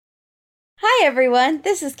Hi, everyone.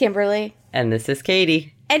 This is Kimberly. And this is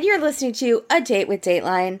Katie. And you're listening to A Date with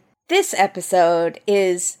Dateline. This episode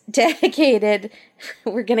is dedicated...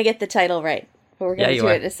 We're going to get the title right. But we're going to do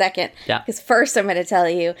it in a second. Yeah. Because first I'm going to tell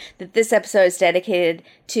you that this episode is dedicated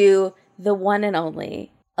to the one and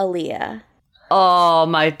only Aaliyah.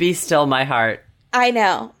 Oh, be still my heart. I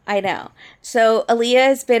know. So Aaliyah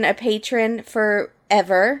has been a patron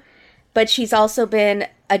forever, but she's also been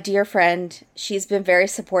a dear friend. She's been very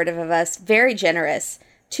supportive of us, very generous,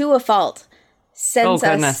 to a fault. Sends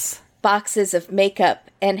us boxes of makeup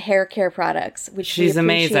and hair care products, which she's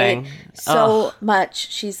amazing so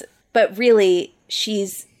much. But really,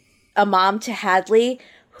 she's a mom to Hadley,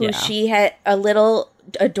 who she had a little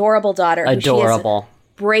adorable daughter. Adorable.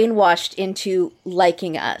 Who she has brainwashed into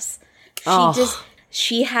liking us.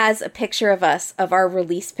 She has a picture of us, of our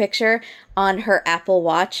release picture, on her Apple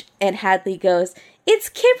Watch, and Hadley goes, "It's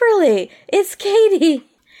Kimberly! It's Katie!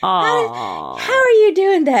 How are you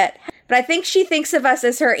doing that?" But I think she thinks of us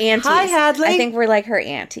as her aunties. Hi, Hadley! I think we're like her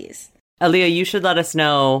aunties. Aaliyah, you should let us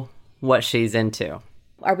know what she's into.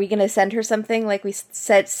 Are we going to send her something like we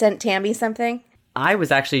sent Tammy something? I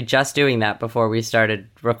was actually just doing that before we started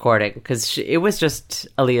recording, because it was just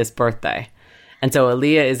Aaliyah's birthday. And so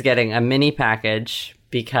Aaliyah is getting a mini package,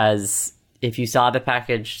 because if you saw the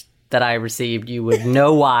package that I received, you would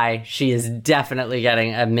know why. She is definitely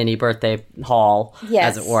getting a mini birthday haul,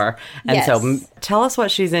 as it were. And so tell us what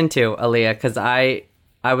she's into, Aaliyah, because I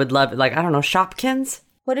would love, I don't know, Shopkins?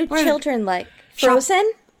 What do children like?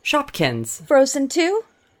 Frozen? Shopkins. Frozen 2?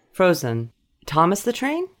 Frozen. Thomas the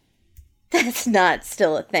Train? That's not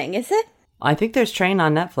still a thing, is it? I think there's Train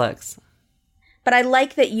on Netflix. But I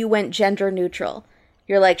like that you went gender neutral.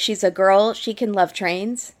 You're like, she's a girl, she can love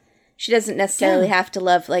trains. She doesn't necessarily have to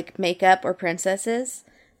love, makeup or princesses.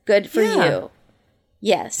 Good for you.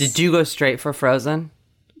 Yes. Did you go straight for Frozen?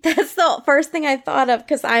 That's the first thing I thought of,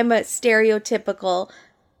 because I'm a stereotypical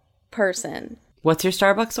person. What's your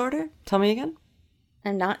Starbucks order? Tell me again.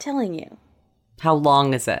 I'm not telling you. How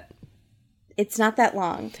long is it? It's not that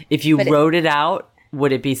long. If you wrote it out,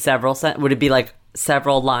 would it be would it be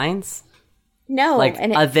several lines? No.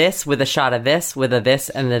 A this with a shot of this with a this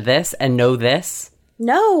and a this and no this?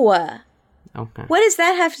 No. Okay. What does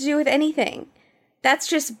that have to do with anything? That's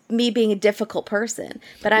just me being a difficult person.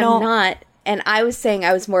 But I'm not. And I was saying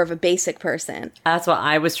I was more of a basic person. That's what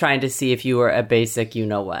I was trying to see, if you were a basic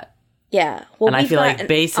you-know-what. Yeah. Well, and I feel like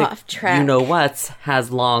basic you-know-whats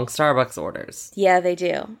has long Starbucks orders. Yeah, they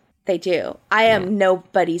do. They do. I am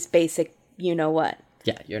nobody's basic you-know-what.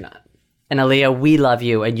 Yeah, you're not. And Aaliyah, we love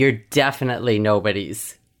you, and you're definitely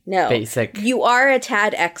nobody's basic. You are a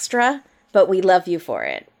tad extra, but we love you for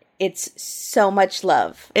it. It's so much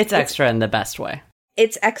love. It's extra in the best way.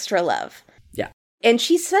 It's extra love. Yeah. And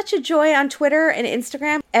she's such a joy on Twitter and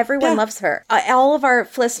Instagram. Everyone loves her. All of our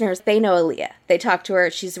listeners, they know Aaliyah. They talk to her.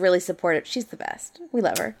 She's really supportive. She's the best. We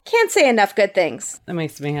love her. Can't say enough good things. That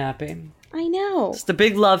makes me happy. I know. It's the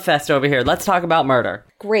big love fest over here. Let's talk about murder.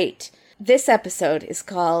 Great. This episode is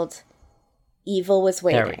called Evil Was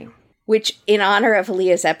Waiting, which, in honor of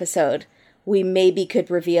Aaliyah's episode, we maybe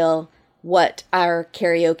could reveal what our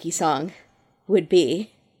karaoke song would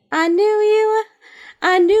be. I knew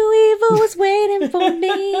evil was waiting for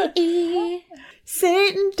me.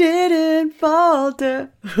 Satan didn't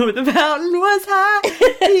falter. The mountain was high.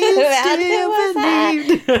 He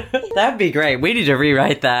still believed. That'd be great. We need to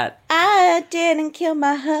rewrite that. I didn't kill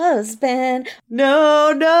my husband.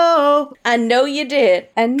 No. I know you did.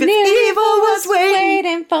 I knew evil was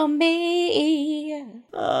waiting for me.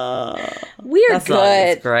 We're that good.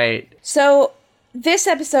 That's great. So this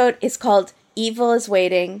episode is called Evil is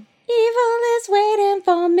Waiting. Evil is waiting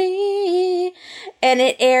for me. And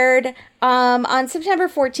it aired on September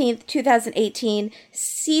 14th, 2018,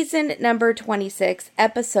 season number 26,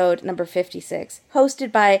 episode number 56,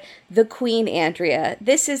 hosted by the Queen Andrea.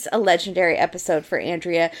 This is a legendary episode for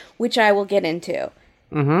Andrea, which I will get into.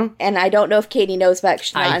 Mm-hmm. And I don't know if Katie knows about it.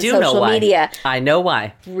 She's not on social media. I know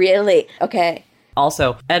why. Really? Okay.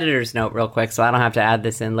 Also, editor's note real quick, so I don't have to add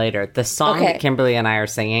this in later. The song that Kimberly and I are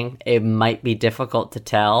singing, it might be difficult to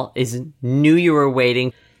tell, is Knew You Were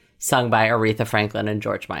Waiting, sung by Aretha Franklin and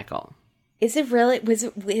George Michael. Is it really? Was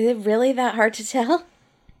it really that hard to tell?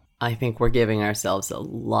 I think we're giving ourselves a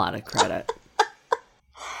lot of credit.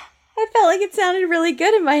 I felt like it sounded really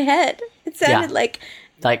good in my head. It sounded like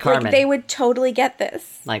Cartman. Like they would totally get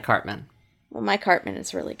this. Like Cartman. Well, my Cartman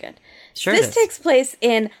is really good. Sure This takes place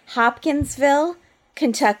in Hopkinsville,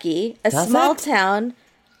 Kentucky, a small town.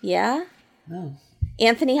 Yeah? Oh.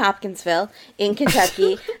 Anthony Hopkinsville in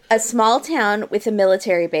Kentucky, a small town with a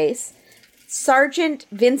military base. Sergeant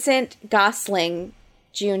Vincent Gosling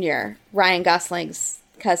Jr., Ryan Gosling's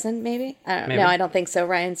cousin, maybe? I don't know. No, I don't think so.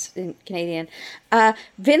 Ryan's Canadian.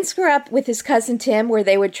 Vince grew up with his cousin Tim, where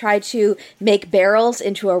they would try to make barrels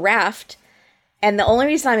into a raft. And the only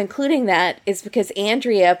reason I'm including that is because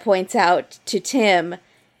Andrea points out to Tim,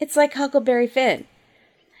 it's like Huckleberry Finn.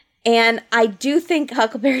 And I do think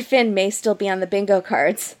Huckleberry Finn may still be on the bingo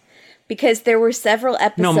cards, because there were several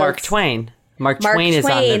episodes. No, Mark Twain. Mark Twain is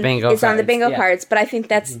on the bingo cards. Is on the bingo cards, but I think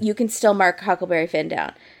that's you can still mark Huckleberry Finn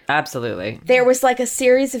down. Absolutely. There was like a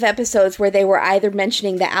series of episodes where they were either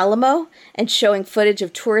mentioning the Alamo and showing footage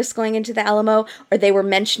of tourists going into the Alamo, or they were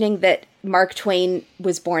mentioning that Mark Twain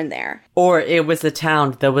was born there. Or it was a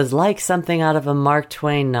town that was like something out of a Mark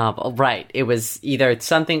Twain novel. Right. It was either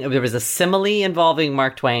something, there was a simile involving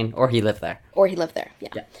Mark Twain, or he lived there.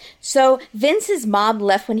 Yeah. So Vince's mom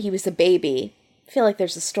left when he was a baby. I feel like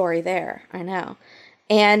there's a story there. I know.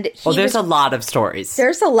 And there's a lot of stories.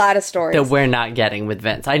 There's a lot of stories that we're not getting with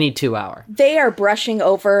Vince. I need 2 hours. They are brushing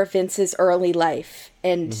over Vince's early life,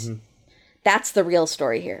 and that's the real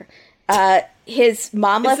story here. His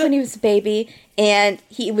mom left when he was a baby, and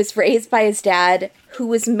he was raised by his dad, who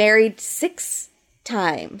was married 6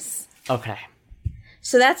 times. Okay.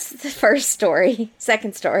 So that's the first story.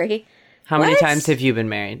 Second story. How many times have you been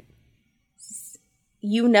married?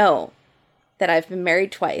 You know that I've been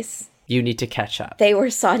married twice. You need to catch up. They were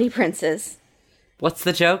Saudi princes. What's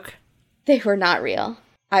the joke? They were not real.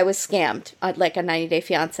 I was scammed, like a 90-Day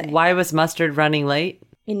Fiancé. Why was Mustard running late?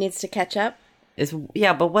 He needs to catch up.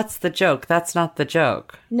 But what's the joke? That's not the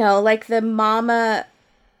joke. No, like the mama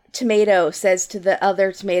tomato says to the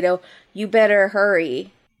other tomato, you better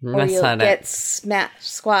hurry or you'll get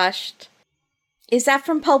squashed. Is that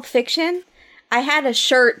from Pulp Fiction? I had a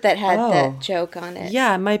shirt that had that joke on it.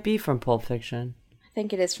 Yeah, it might be from Pulp Fiction. I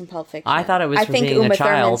think it is from Pulp Fiction. I thought it was from being a child. I think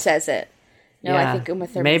Uma Thurman says it. No, yeah. I think Uma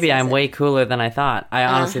Thurman Maybe says I'm it. way cooler than I thought. I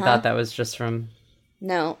honestly thought that was just from...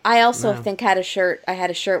 No, I also think I had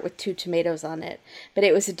a shirt with 2 tomatoes on it, but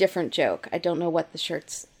it was a different joke. I don't know what the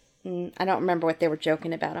shirts... I don't remember what they were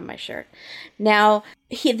joking about on my shirt. Now,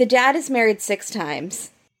 the dad is married 6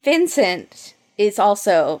 times. Vincent is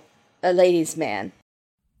also a ladies' man.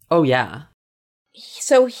 Oh, yeah.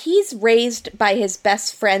 So he's raised by his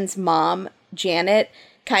best friend's mom, Janet,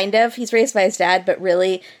 kind of. He's raised by his dad, but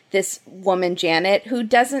really this woman, Janet, who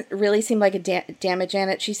doesn't really seem like a damn it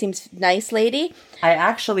Janet. She seems nice lady. I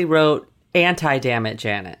actually wrote anti-damn it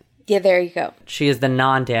Janet. Yeah, there you go. She is the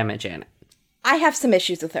non-damn it Janet. I have some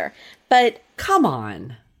issues with her, but... Come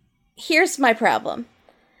on. Here's my problem.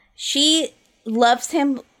 She loves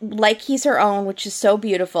him like he's her own, which is so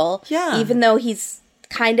beautiful. Yeah. Even though he's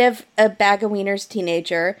kind of a bag of wieners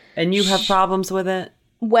teenager. And you have problems with it?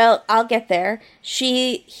 Well, I'll get there.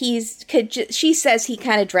 She says he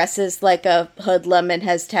kind of dresses like a hoodlum and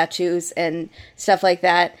has tattoos and stuff like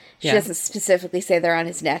that. She doesn't specifically say they're on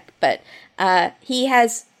his neck, but he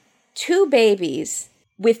has 2 babies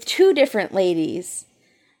with 2 different ladies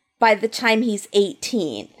by the time he's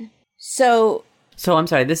 18. So I'm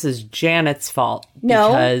sorry, this is Janet's fault.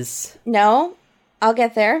 No, I'll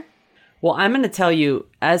get there. Well, I'm going to tell you,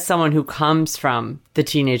 as someone who comes from the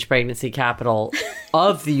teenage pregnancy capital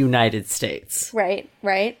of the United States. Right.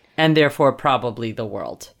 And therefore probably the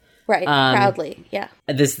world. Right, proudly, yeah.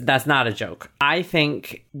 That's not a joke. I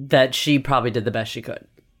think that she probably did the best she could.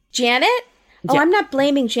 Janet? Oh, I'm not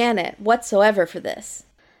blaming Janet whatsoever for this.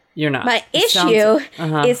 You're not. My issue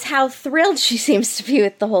is how thrilled she seems to be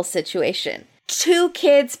with the whole situation. 2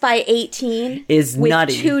 kids by 18 is with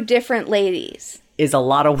nutty. 2 different ladies. Is a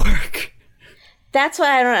lot of work. That's what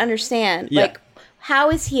I don't understand. Yeah. Like,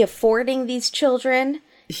 how is he affording these children?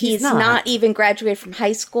 He's not even graduated from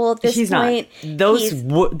high school at this point.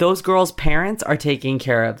 Those girls' parents are taking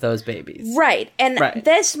care of those babies. Right. And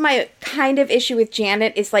that's my kind of issue with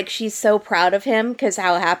Janet is like she's so proud of him because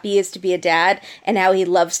how happy he is to be a dad and how he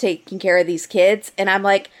loves taking care of these kids. And I'm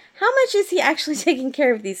like, how much is he actually taking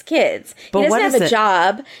care of these kids? He doesn't have a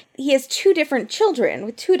job. He has 2 different children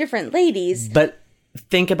with 2 different ladies. But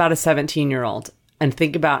think about a 17-year-old. And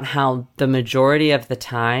think about how the majority of the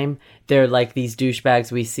time, they're like these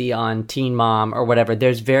douchebags we see on Teen Mom or whatever.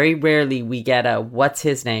 There's very rarely we get a, what's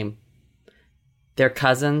his name? They're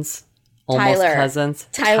cousins? Almost cousins?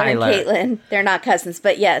 Tyler and Caitlin. They're not cousins,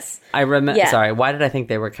 but yes. I remember. Yeah. Sorry, why did I think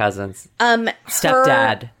they were cousins?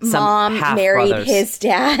 Stepdad. Mom married brothers. His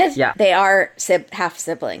dad. Yeah. They are half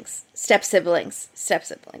siblings. Step siblings.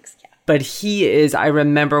 Yeah. But he is, I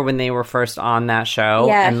remember when they were first on that show.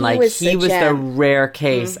 Yeah, and like he was the rare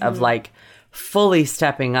case of like fully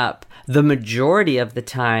stepping up. The majority of the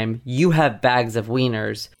time, you have bags of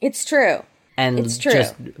wieners. It's true. And it's true.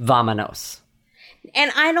 Just vamonos.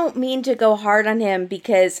 And I don't mean to go hard on him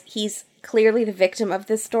because he's clearly the victim of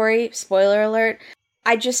this story. Spoiler alert.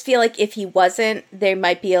 I just feel like if he wasn't, there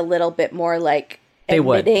might be a little bit more like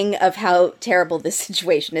admitting of how terrible this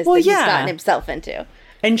situation is that he's gotten himself into.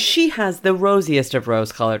 And she has the rosiest of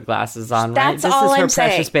rose-colored glasses on, right? That's all I'm saying. This is her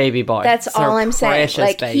precious baby boy. That's all I'm saying.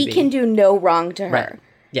 Like, baby. he can do no wrong to her. Right.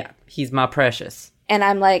 Yeah, he's my precious. And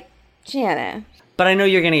I'm like, Janet. But I know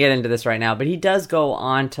you're going to get into this right now, but he does go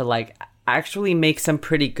on to, like, actually make some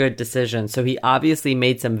pretty good decisions. So he obviously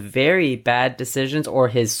made some very bad decisions, or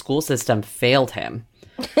his school system failed him.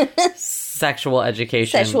 Sexual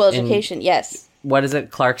education, yes. What is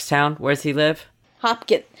it? Clarkstown? Where does he live?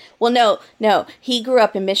 Hopkins. Well, no. He grew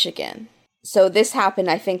up in Michigan. So this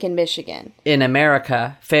happened, I think, in Michigan. In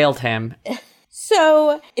America, failed him.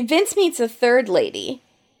 So Vince meets a third lady,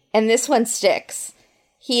 and this one sticks.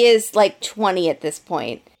 He is like 20 at this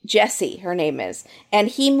point. Jessie, her name is. And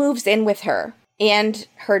he moves in with her and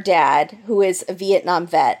her dad, who is a Vietnam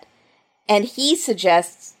vet. And he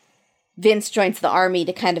suggests Vince joins the army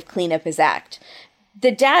to kind of clean up his act.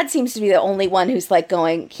 The dad seems to be the only one who's like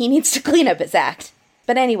going, he needs to clean up his act.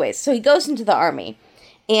 But anyways, so he goes into the army.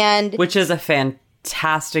 And which is a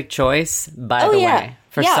fantastic choice, by the way.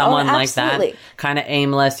 For someone like that, kind of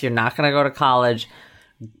aimless, you're not going to go to college.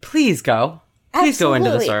 Please go. Please go into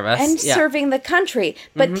the service. And serving the country.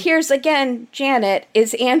 But here's, again, Janet,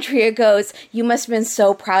 is Andrea goes, you must have been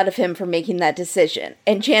so proud of him for making that decision.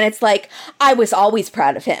 And Janet's like, I was always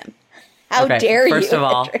proud of him. How dare you, First of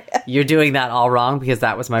all, Andrea? You're doing that all wrong because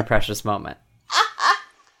that was my precious moment.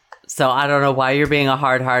 So I don't know why you're being a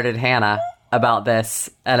hard-hearted Hannah about this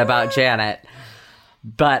and about Janet.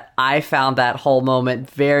 But I found that whole moment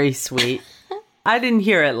very sweet. I didn't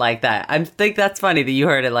hear it like that. I think that's funny that you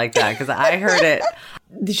heard it like that, because I heard it.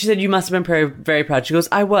 She said, you must have been very, very proud. She goes,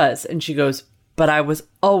 I was. And she goes, but I was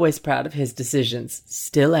always proud of his decisions.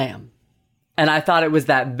 Still am. And I thought it was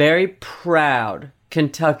that very proud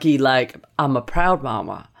Kentucky, like, I'm a proud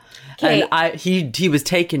mama. Okay. And he was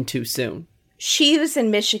taken too soon. She was in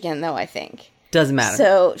Michigan, though, I think. Doesn't matter.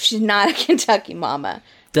 So she's not a Kentucky mama.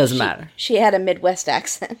 Doesn't matter. She had a Midwest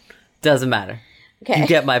accent. Doesn't matter. Okay. You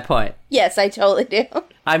get my point. Yes, I totally do.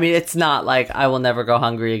 I mean, it's not like I will never go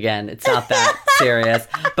hungry again. It's not that serious.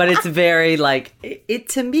 But it's very, like, it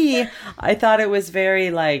to me, I thought it was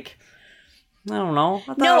very, like, I don't know.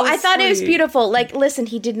 I thought it was beautiful. Like, listen,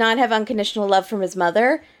 he did not have unconditional love from his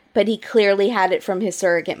mother, but he clearly had it from his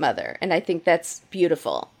surrogate mother. And I think that's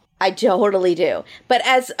beautiful. I totally do. But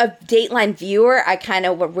as a Dateline viewer, I kind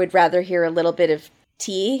of would rather hear a little bit of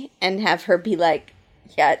tea and have her be like,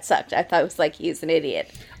 yeah, it sucked. I thought it was like he's an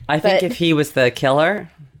idiot. I think if he was the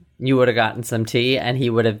killer, you would have gotten some tea, and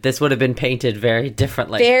this would have been painted very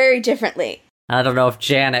differently. Very differently. I don't know if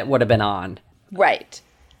Janet would have been on. Right.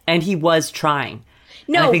 And he was trying.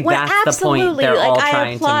 No, and I think that's the point they're all trying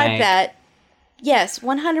to make. I applaud that. Yes,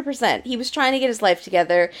 100%. He was trying to get his life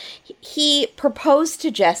together. He proposed to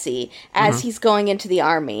Jessie as he's going into the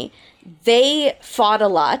army. They fought a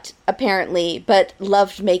lot, apparently, but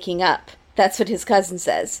loved making up. That's what his cousin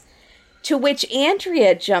says. To which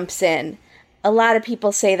Andrea jumps in. A lot of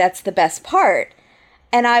people say that's the best part.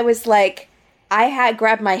 And I was like, I had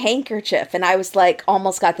grabbed my handkerchief and I was like,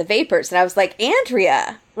 almost got the vapors. And I was like,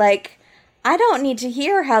 Andrea, like, I don't need to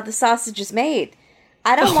hear how the sausage is made.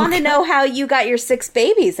 I don't want to know how you got your 6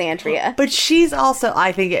 babies, Andrea. But she's also,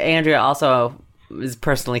 I think Andrea also is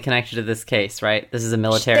personally connected to this case, right? This is a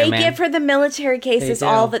military man. They give her the military cases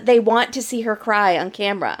all that they want to see her cry on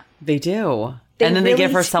camera. They do. And then they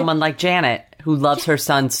give her someone like Janet, who loves her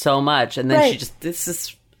son so much. And then this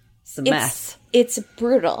is a mess. It's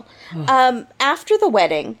brutal. After the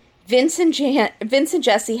wedding, Vince and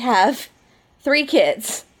Jessie have 3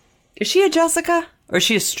 kids. Is she a Jessica? Or is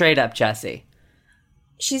she a straight up Jessie?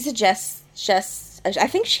 She's a Jess. I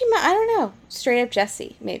think I don't know. Straight up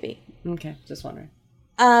Jessie, maybe. Okay, just wondering.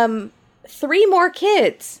 3 more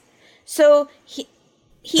kids. So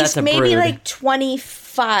he's maybe like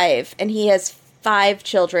 25, and he has 5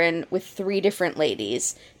 children with 3 different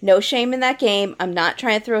ladies. No shame in that game. I'm not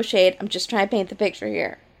trying to throw shade. I'm just trying to paint the picture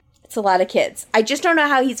here. It's a lot of kids. I just don't know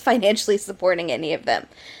how he's financially supporting any of them.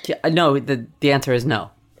 Yeah, no, the answer is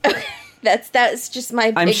no. That's just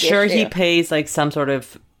my big I'm sure issue. he pays like some sort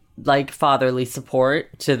of like fatherly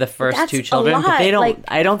support to the first 2 children, but they don't. Like,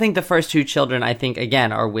 I don't think the first 2 children, I think,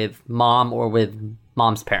 again, are with mom or with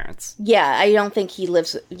mom's parents. Yeah, I don't think he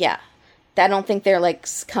lives. Yeah, I don't think they're like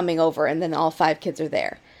coming over and then all 5 kids are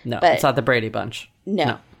there. No, it's not the Brady Bunch.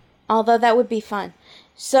 No, although that would be fun.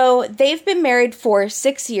 So they've been married for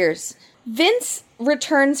 6 years. Vince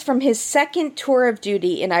returns from his 2nd tour of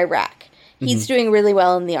duty in Iraq. He's doing really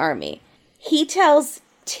well in the army. he tells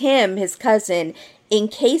Tim, his cousin, in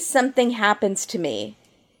case something happens to me,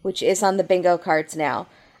 which is on the bingo cards now,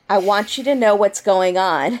 I want you to know what's going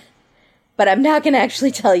on, but I'm not going to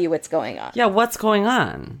actually tell you what's going on. Yeah, what's going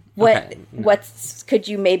on? What's could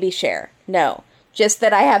you maybe share? No. Just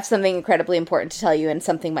that I have something incredibly important to tell you and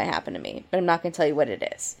something might happen to me, but I'm not going to tell you what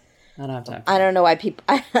it is. I don't have time. I don't know why people...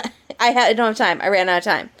 I don't have time. I ran out of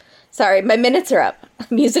time. Sorry, my minutes are up.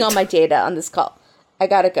 I'm using all my data on this call. I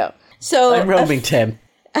gotta go. So I'm roaming, Tim.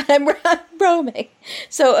 I'm roaming.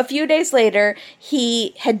 So a few days later,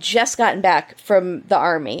 he had just gotten back from the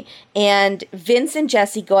army, and Vince and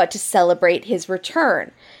Jesse go out to celebrate his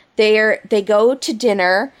return. They go to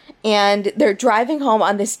dinner, and they're driving home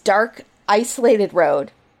on this dark, isolated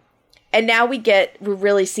road. And now we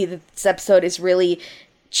really see that this episode is really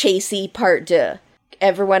Chasey part 2.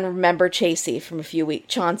 Everyone remember Chasey from a few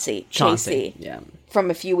weeks... Chasey. Yeah. From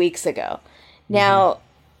a few weeks ago. Now,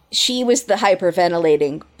 she was the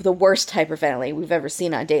worst hyperventilating we've ever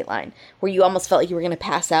seen on Dateline, where you almost felt like you were going to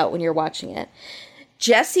pass out when you're watching it.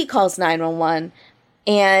 Jesse calls 911,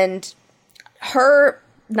 and her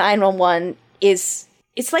 911 it's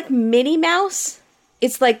like Minnie Mouse.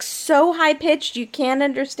 It's like so high-pitched you can't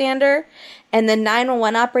understand her, and the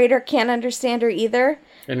 911 operator can't understand her either.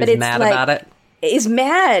 And but he's mad about it? Is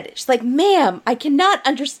mad. She's like, ma'am, I cannot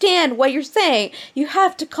understand what you're saying. You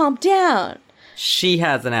have to calm down. She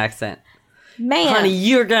has an accent. Ma'am. Honey,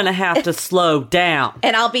 you're going to have to slow down.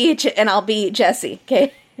 And I'll be Jesse,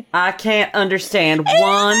 okay? I can't understand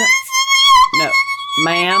one... No.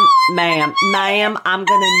 Ma'am, I'm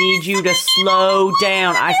going to need you to slow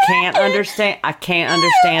down. I can't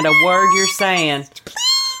understand a word you're saying.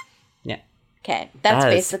 Yeah. Okay, that's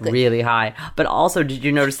basically really high. But also, did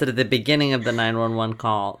you notice that at the beginning of the 911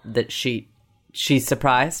 call that she's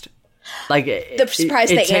surprised? Like the surprise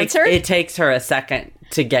they answered? It takes her a second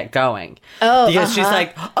to get going. Oh, because she's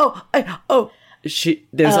like,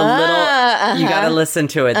 there's a little, you got to listen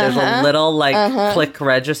to it. There's a little click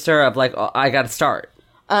register of like, oh, I got to start.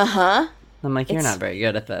 I'm like, you're not very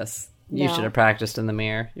good at this. You should have practiced in the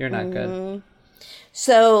mirror. You're not good.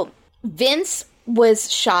 So Vince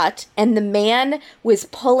was shot, and the man was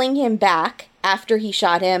pulling him back after he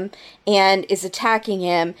shot him and is attacking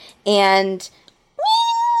him, and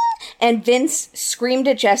Vince screamed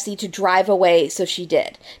at Jesse to drive away, so she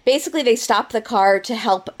did. Basically, they stopped the car to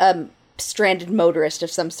help a stranded motorist of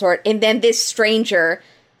some sort, and then this stranger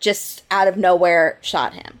just out of nowhere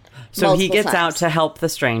shot him. So he gets out to help the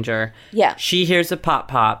stranger. Yeah. She hears a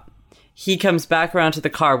pop. He comes back around to the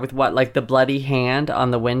car with what, like the bloody hand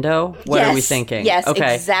on the window? What are we thinking? Yes,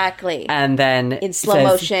 okay. Exactly. And then in slow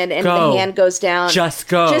motion, and the hand goes down. Just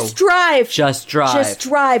go. Just drive. Just drive. Just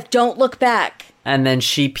drive. Don't look back. And then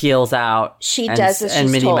she peels out. She does as she's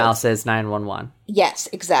and Minnie told. Mouse says 911. Yes,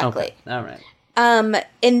 exactly. Okay. All right.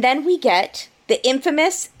 And then we get the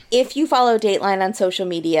infamous, if you follow Dateline on social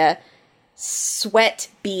media, sweat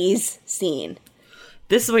bees scene.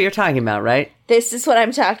 This is what you're talking about, right? This is what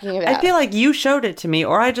I'm talking about. I feel like you showed it to me,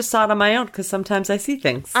 or I just saw it on my own, because sometimes I see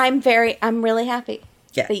things. I'm really happy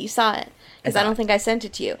that you saw it, because I don't think I sent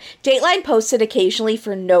it to you. Dateline posts it occasionally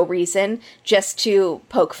for no reason, just to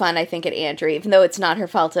poke fun, I think, at Andrea, even though it's not her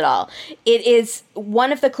fault at all. It is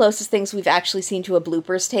one of the closest things we've actually seen to a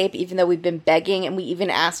bloopers tape, even though we've been begging, and we even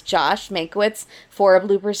asked Josh Mankiewicz for a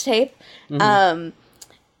bloopers tape. Mm-hmm.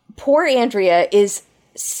 Poor Andrea is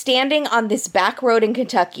standing on this back road in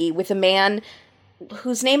Kentucky with a man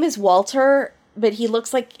whose name is Walter, but he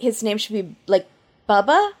looks like his name should be like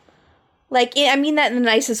Bubba. Like, I mean that in the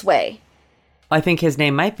nicest way. I think his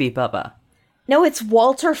name might be Bubba. No, it's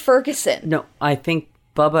Walter Ferguson. No, I think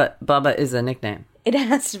Bubba is a nickname. It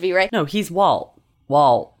has to be, right? No, he's Walt.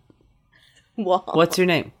 What's your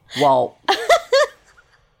name? Walt.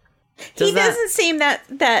 He doesn't seem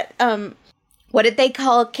that what did they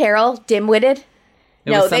call Carol? Dim-witted?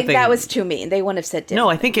 No, that was too mean. They wouldn't have said dim-witted. No,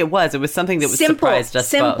 I think it was. It was something that was surprised us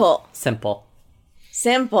both. Simple.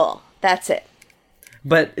 That's it.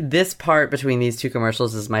 But this part between these two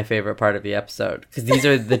commercials is my favorite part of the episode. Because these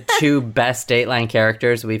are the two best Dateline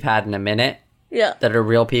characters we've had in a minute. Yeah. That are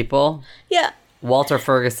real people. Yeah. Walter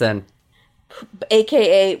Ferguson.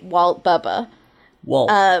 A.K.A. Walt Bubba. Walt.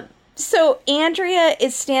 So Andrea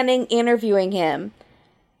is standing interviewing him.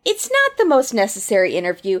 It's not the most necessary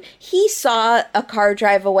interview. He saw a car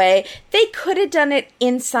drive away. They could have done it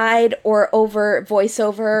inside or over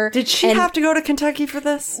voiceover. Did she have to go to Kentucky for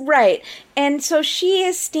this? Right. And so she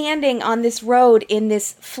is standing on this road in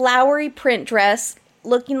this flowery print dress,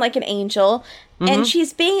 looking like an angel, and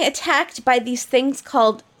she's being attacked by these things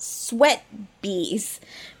called sweat bees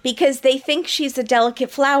because they think she's a delicate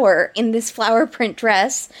flower in this flower print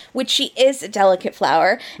dress, which she is a delicate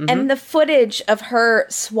flower. And the footage of her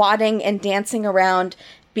swatting and dancing around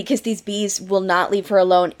because these bees will not leave her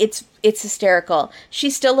alone, it's hysterical. She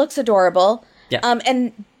still looks adorable. Yeah.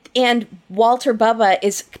 And Walter Bubba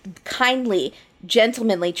is kindly,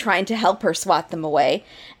 gentlemanly trying to help her swat them away.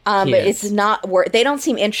 But it's not they don't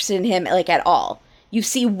seem interested in him like at all. You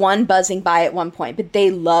see one buzzing by at one point, but they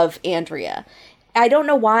love Andrea. I don't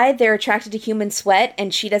know why they're attracted to human sweat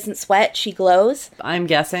and she doesn't sweat, she glows. I'm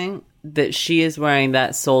guessing that she is wearing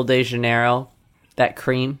that Sol de Janeiro, that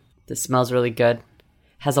cream that smells really good.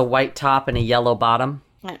 Has a white top and a yellow bottom.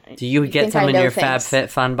 Do you get some in your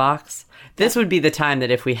FabFitFun box? This would be the time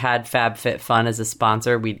that if we had FabFitFun as a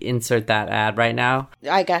sponsor, we'd insert that ad right now.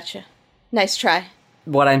 I gotcha. Nice try.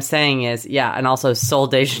 What I'm saying is, yeah, and also Sol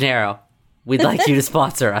de Janeiro. We'd like you to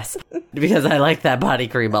sponsor us because I like that body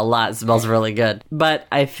cream a lot. It smells really good. But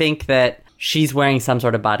I think that she's wearing some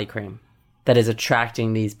sort of body cream that is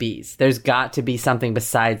attracting these bees. There's got to be something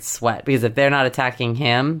besides sweat because if they're not attacking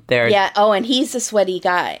him, they're... Yeah, oh, and he's a sweaty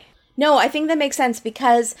guy. No, I think that makes sense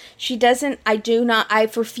because she doesn't... I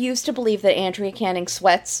refuse to believe that Andrea Canning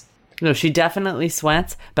sweats. No, she definitely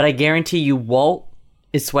sweats, but I guarantee you Walt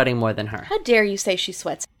is sweating more than her. How dare you say she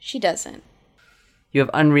sweats? She doesn't. You have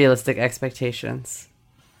unrealistic expectations.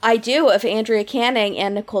 I do, of Andrea Canning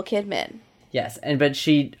and Nicole Kidman. Yes,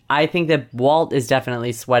 I think that Walt is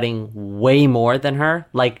definitely sweating way more than her,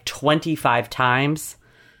 like 25 times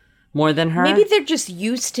more than her. Maybe they're just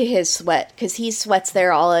used to his sweat, because he sweats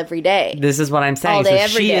there every day. This is what I'm saying. All day, so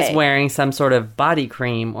every she day. Is wearing some sort of body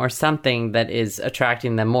cream or something that is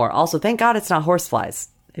attracting them more. Also, thank God it's not horseflies.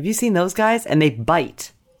 Have you seen those guys? And they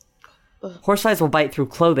bite. Ugh. Horseflies will bite through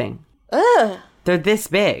clothing. Ugh. They're this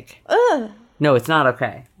big. Ugh. No, it's not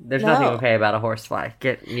okay. There's nothing okay about a horsefly.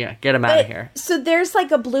 Get them out of here. So there's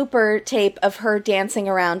like a blooper tape of her dancing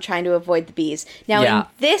around trying to avoid the bees. Now in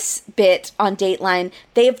this bit on Dateline,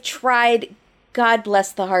 they have tried, God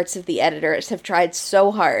bless the hearts of the editors, have tried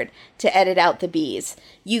so hard to edit out the bees.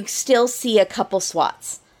 You still see a couple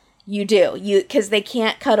swats. You do. Because they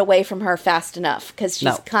can't cut away from her fast enough. Because she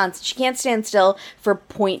can't stand still for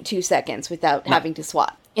 0.2 seconds without having to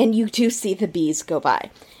swat. And you do see the bees go by.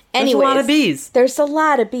 Anyways, there's a lot of bees. There's a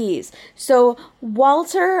lot of bees. So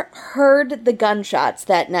Walter heard the gunshots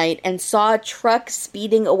that night and saw a truck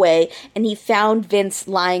speeding away, and he found Vince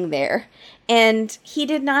lying there. And he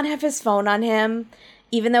did not have his phone on him,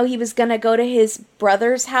 even though he was going to go to his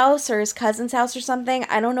brother's house or his cousin's house or something.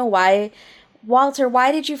 I don't know why. Walter,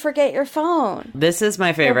 why did you forget your phone? This is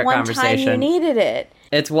my favorite conversation. The one time you needed it.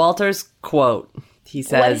 It's Walter's quote. He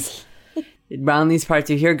says... Around these parts,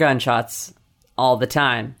 you hear gunshots all the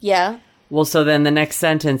time. Yeah. Well, so then the next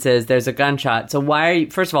sentence is, there's a gunshot. So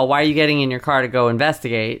first of all, why are you getting in your car to go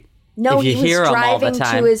investigate? No, if you he was driving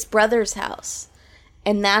to his brother's house.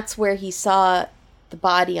 And that's where he saw the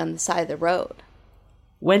body on the side of the road.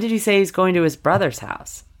 When did he say he's going to his brother's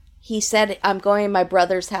house? He said, I'm going to my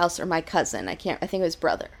brother's house or my cousin. I think it was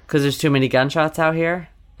brother. Because there's too many gunshots out here?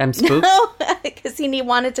 I'm spooked? No, because he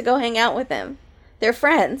wanted to go hang out with him. They're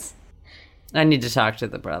friends. I need to talk to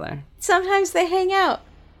the brother. Sometimes they hang out.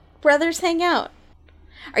 Brothers hang out.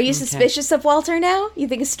 Are you suspicious of Walter now? You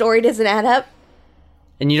think his story doesn't add up?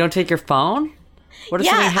 And you don't take your phone? What if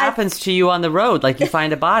something happens to you on the road, like you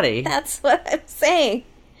find a body? That's what I'm saying.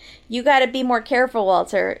 You got to be more careful,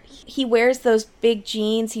 Walter. He wears those big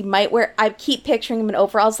jeans. He might wear... I keep picturing him in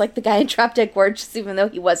overalls like the guy in Drop Dead Gorgeous, even though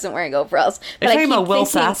he wasn't wearing overalls. Are you talking about Will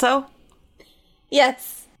Sasso?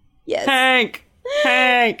 Yes. Hank!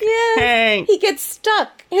 Yeah. Hank! He gets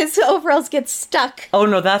stuck. His overalls get stuck. Oh,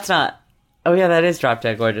 no, that's not... Oh, yeah, that is Drop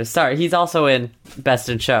Dead Gorgeous. Sorry, he's also in Best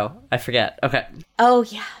in Show. I forget. Okay. Oh,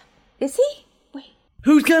 yeah. Is he? Wait.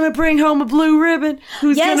 Who's gonna bring home a blue ribbon?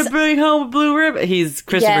 Who's gonna bring home a blue ribbon? He's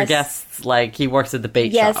Christopher Guest's, like, he works at the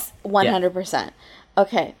bait shop. Yes, 100%. Yeah.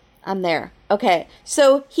 Okay, I'm there. Okay,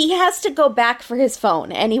 so he has to go back for his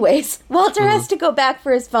phone. Anyways, Walter has to go back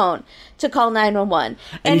for his phone to call 911.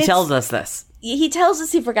 And he tells us this. He tells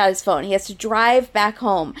us he forgot his phone. He has to drive back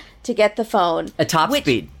home to get the phone. At top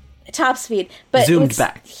speed. Top speed. But zoomed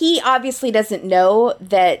back. He obviously doesn't know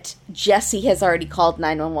that Jessie has already called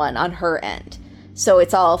 911 on her end. So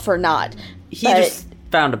it's all for naught. He just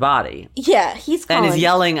found a body. Yeah, he's calling. And he's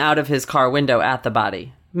yelling out of his car window at the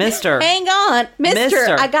body. Mister. Hang on.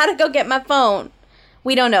 Mister, I gotta go get my phone.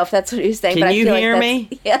 We don't know if that's what he was saying. Can but you I feel hear like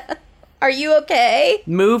me? Yeah. Are you okay?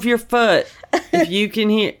 Move your foot. If you can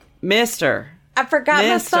hear... Mister. I forgot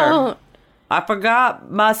my phone. I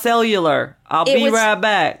forgot my cellular. I'll be right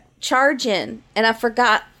back. Charging, and I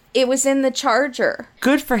forgot it was in the charger.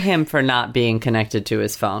 Good for him for not being connected to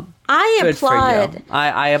his phone. I applaud.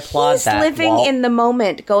 I applaud He's that. He's living in the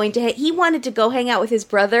moment, he wanted to go hang out with his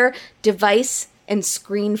brother, device and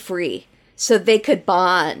screen free, so they could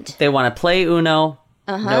bond. They want to play Uno,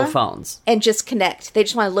 no phones. And just connect. They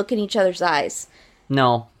just want to look in each other's eyes.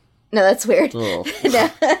 No. No, that's weird. No.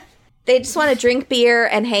 They just want to drink beer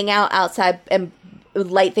and hang out outside and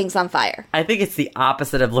light things on fire. I think it's the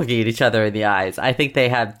opposite of looking at each other in the eyes. I think they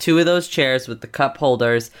have two of those chairs with the cup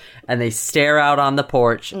holders, and they stare out on the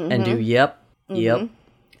porch and do yep.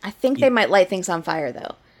 I think they might light things on fire,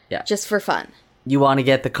 though. Yeah. Just for fun. You want to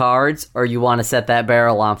get the cards, or you want to set that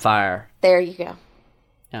barrel on fire? There you go.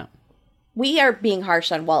 Yeah. We are being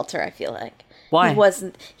harsh on Walter, I feel like. Why?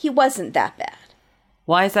 He wasn't that bad.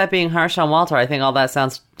 Why is that being harsh on Walter? I think all that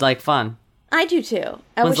sounds like fun. I do too.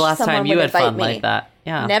 When's the last time you had fun like that?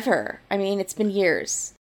 Yeah. Never. I mean, it's been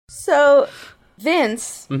years. So,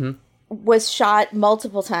 Vince was shot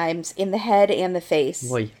multiple times in the head and the face.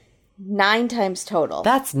 Boy. 9 times total.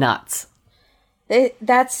 That's nuts.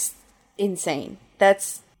 That's insane.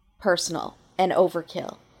 That's personal and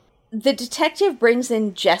overkill. The detective brings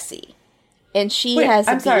in Jessie, and she has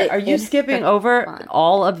a... I'm sorry, are you skipping over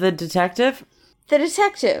all of the detective? The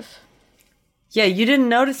detective. Yeah, you didn't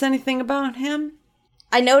notice anything about him?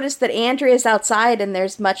 I noticed that Andrea's outside and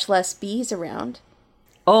there's much less bees around.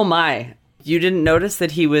 Oh my. You didn't notice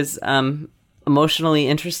that he was emotionally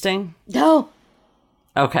interesting? No.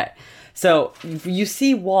 Okay. So you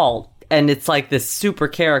see Walt, and it's like this super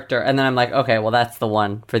character, and then I'm like, okay, well, that's the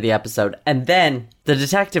one for the episode. And then the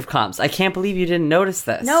detective comes. I can't believe you didn't notice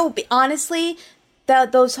this. No, honestly,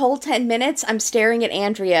 those whole 10 minutes, I'm staring at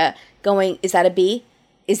Andrea going, is that a bee?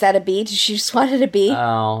 Is that a bee? Did she just wanted a bee?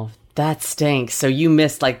 Oh, that stinks. So you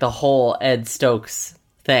missed like the whole Ed Stokes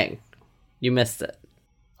thing. You missed it.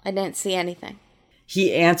 I didn't see anything.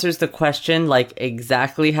 He answers the question like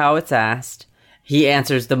exactly how it's asked. He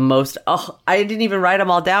answers the most... Oh, I didn't even write them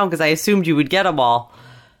all down because I assumed you would get them all.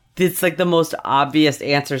 It's like the most obvious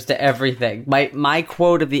answers to everything. My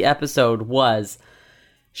quote of the episode was,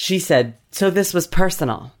 she said, so this was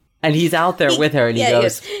personal. And he's out there with her and he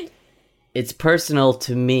goes, it's personal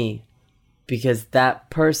to me because that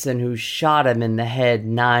person who shot him in the head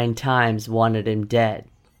 9 times wanted him dead.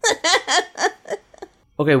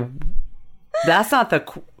 Okay, that's not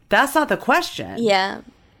the question. Yeah.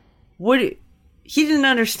 He didn't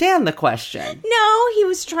understand the question. No, he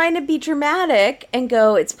was trying to be dramatic and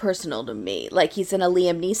go, it's personal to me. Like he's in a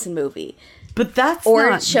Liam Neeson movie. But that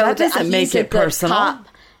doesn't make it personal. Cop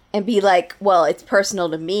and be like, well, it's personal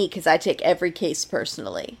to me because I take every case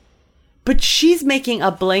personally. But she's making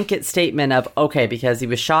a blanket statement of, okay, because he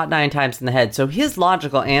was shot 9 times in the head. So his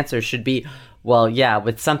logical answer should be, well, yeah,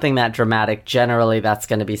 with something that dramatic, generally that's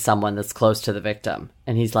going to be someone that's close to the victim.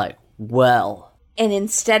 And he's like, well... And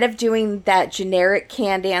instead of doing that generic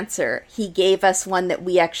canned answer, he gave us one that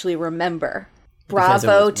we actually remember.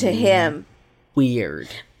 Bravo to him. Weird.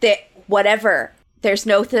 Whatever. There's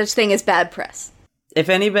no such thing as bad press. If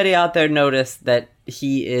anybody out there noticed that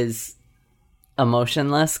he is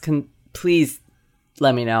emotionless, please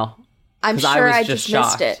let me know. I'm sure I just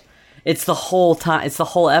missed it. It's the whole time. It's the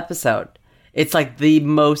whole episode. It's like the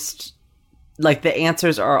most... Like the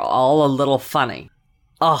answers are all a little funny.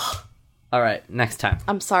 Ugh. All right, next time.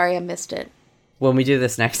 I'm sorry I missed it. When we do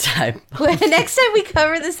this next time. Next time we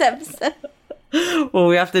cover this episode. Well,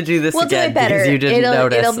 we have to do this again do it better. Because you didn't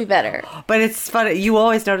notice. It'll be better. But it's funny. You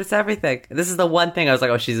always notice everything. This is the one thing I was like,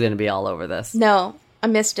 oh, she's going to be all over this. No, I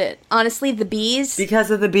missed it. Honestly, the bees. Because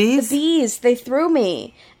of the bees? The bees. They threw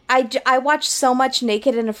me. I watched so much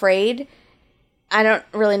Naked and Afraid. I don't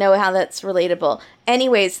really know how that's relatable.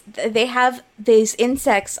 Anyways, they have these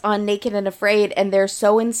insects on Naked and Afraid, and they're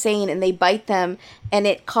so insane, and they bite them, and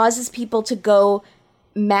it causes people to go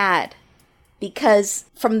mad because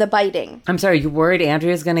from the biting. I'm sorry, you worried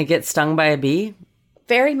Andrea's going to get stung by a bee?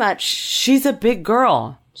 Very much. She's a big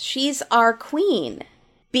girl. She's our queen.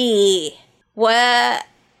 Bee. What?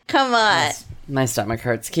 Come on. My stomach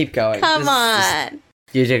hurts. Keep going. Come on.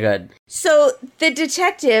 You did good. So the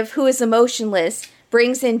detective, who is emotionless,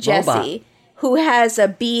 brings in Jessie, who has a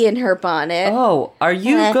bee in her bonnet. Oh, are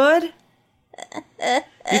you good?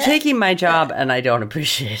 You're taking my job, and I don't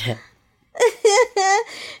appreciate it.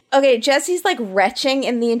 Okay, Jessie's like retching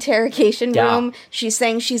in the interrogation room. Yeah. She's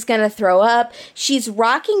saying she's going to throw up. She's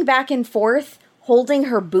rocking back and forth, holding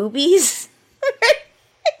her boobies. It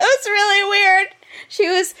was really weird. She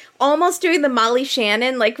was almost doing the Molly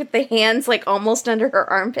Shannon, like with the hands like almost under her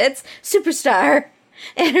armpits. Superstar.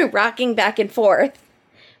 And rocking back and forth.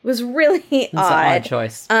 was really That's odd. an odd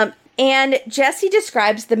choice. And Jessie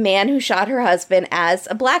describes the man who shot her husband as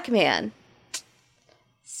a black man.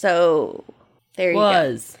 So, there you go.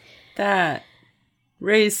 Was that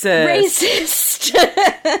racist?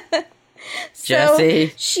 Jessie.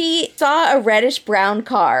 So, she saw a reddish-brown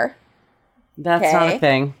car. That's not a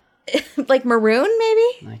thing. Like maroon,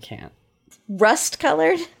 maybe? I can't.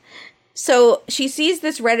 Rust-colored? So, she sees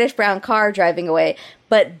this reddish-brown car driving away,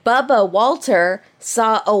 but Bubba Walter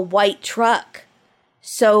saw a white truck.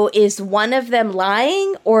 So is one of them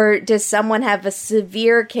lying, or does someone have a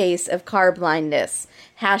severe case of car blindness?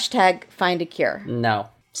 Hashtag find a cure. No.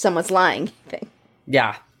 Someone's lying. Thing.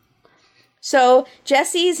 Yeah. So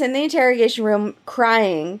Jessie's in the interrogation room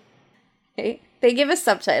crying. Okay. They give us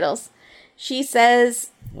subtitles. She says,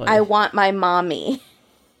 I want my mommy.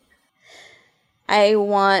 I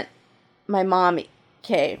want my mommy.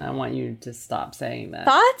 Okay. I want you to stop saying that.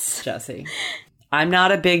 Thoughts? Jessie. I'm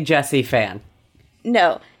not a big Jessie fan.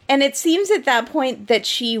 No. And it seems at that point that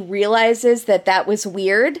she realizes that that was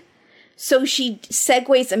weird. So she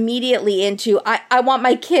segues immediately into, I want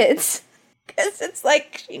my kids. Because it's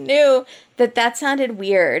like she knew that that sounded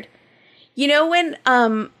weird. You know when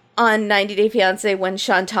on 90 Day Fiancé, when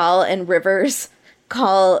Chantal and Rivers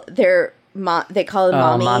call their they call him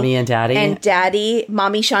mommy and daddy? And daddy,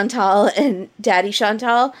 mommy Chantal and daddy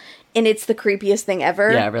Chantal. And it's the creepiest thing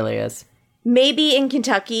ever. Yeah, it really is. Maybe in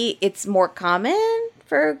Kentucky, it's more common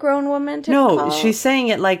for a grown woman to call. She's saying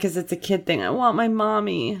it like as it's a kid thing. I want my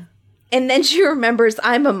mommy. And then she remembers,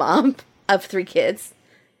 I'm a mom of 3 kids.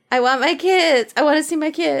 I want my kids. I want to see my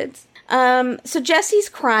kids. So Jessie's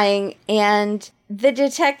crying, and the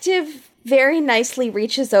detective very nicely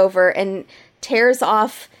reaches over and tears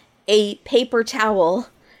off a paper towel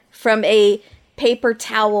from a paper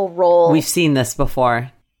towel roll. We've seen this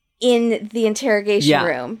before. In the interrogation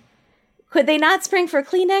room. Could they not spring for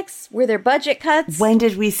Kleenex? Were there budget cuts? When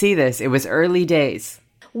did we see this? It was early days.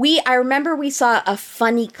 I remember we saw a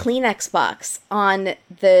funny Kleenex box on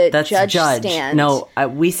the judge stand. No,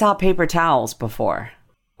 we saw paper towels before.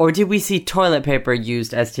 Or did we see toilet paper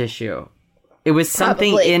used as tissue? It was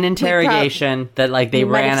something in interrogation that like they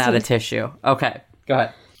ran out of tissue. Okay, go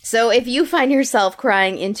ahead. So if you find yourself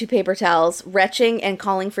crying into paper towels, retching and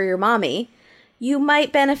calling for your mommy, you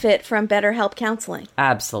might benefit from BetterHelp counseling.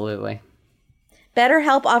 Absolutely.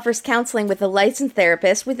 BetterHelp offers counseling with a licensed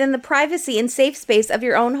therapist within the privacy and safe space of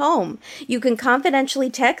your own home. You can confidentially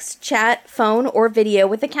text, chat, phone, or video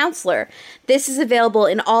with a counselor. This is available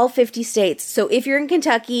in all 50 states, so if you're in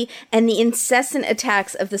Kentucky and the incessant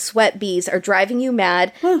attacks of the sweat bees are driving you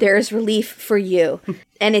mad, there is relief for you.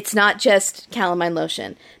 And it's not just calamine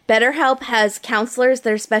lotion. BetterHelp has counselors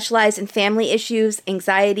that are specialized in family issues,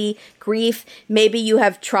 anxiety, grief. Maybe you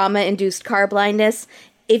have trauma-induced car blindness.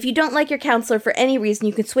 If you don't like your counselor for any reason,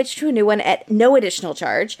 you can switch to a new one at no additional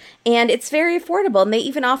charge. And it's very affordable, and they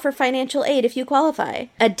even offer financial aid if you qualify.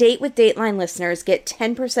 A Date with Dateline listeners get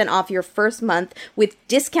 10% off your first month with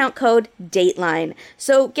discount code DATELINE.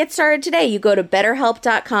 So get started today. You go to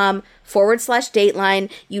betterhelp.com/Dateline.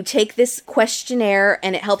 You take this questionnaire,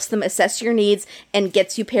 and it helps them assess your needs and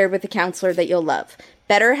gets you paired with a counselor that you'll love.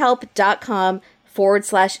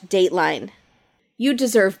 betterhelp.com/Dateline. You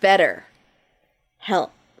deserve better.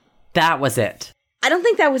 Help. That was it. I don't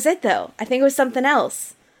think that was it, though. I think it was something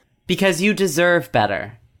else. Because you deserve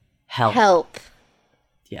better. Help.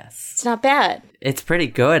 Yes. It's not bad. It's pretty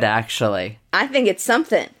good, actually. I think it's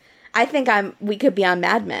something. I think we could be on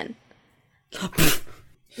Mad Men.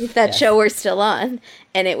 That show we're still on.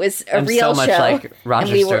 And it was a real so much show. like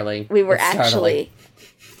Roger Sterling. We were actually,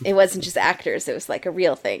 it wasn't just actors. It was like a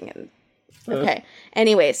real thing. And okay.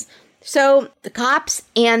 Anyways. So, the cops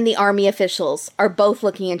and the army officials are both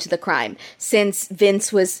looking into the crime since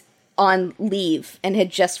Vince was on leave and had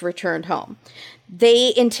just returned home.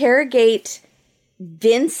 They interrogate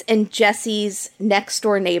Vince and Jessie's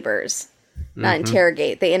next-door neighbors. Not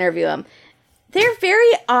interrogate, they interview them. They're a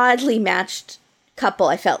very oddly matched couple,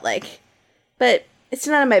 I felt like. But it's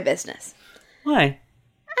none of my business. Why?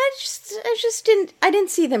 I just didn't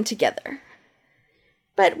see them together.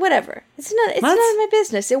 But whatever. It's none of my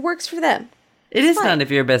business. It works for them. It is none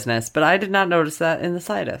of your business, but I did not notice that in the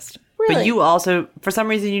slightest. Really? But you also, for some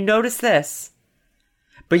reason, you notice this.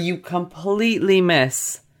 But you completely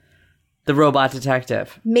miss the robot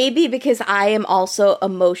detective. Maybe because I am also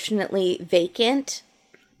emotionally vacant.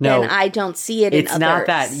 No. And I don't see it in others. It's not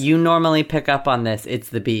that. You normally pick up on this. It's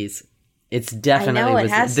the bees. It's definitely...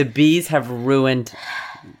 The bees have ruined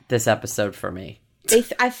this episode for me.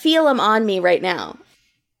 I feel them on me right now.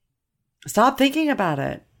 Stop thinking about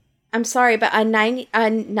it. I'm sorry, but on 90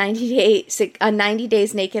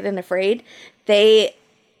 Days Naked and Afraid, they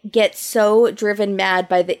get so driven mad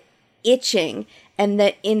by the itching and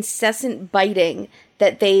the incessant biting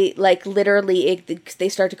that they like literally they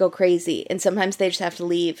start to go crazy, and sometimes they just have to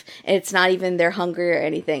leave, and it's not even they're hungry or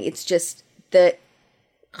anything. It's just the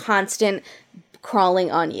constant crawling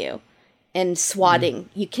on you and swatting.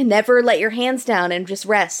 You can never let your hands down and just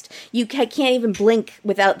rest. You can't even blink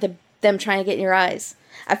without them trying to get in your eyes.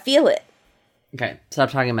 I feel it. Okay, stop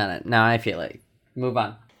talking about it. Now I feel it. Move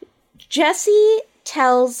on. Jesse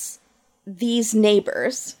tells these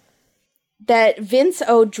neighbors that Vince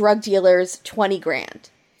owed drug dealers $20,000.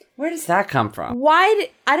 Where does that come from? I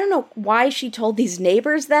don't know why she told these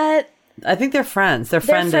neighbors that. I think they're friends. They're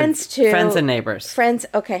friends too. Friends and neighbors. Friends,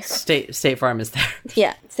 okay. State Farm is there.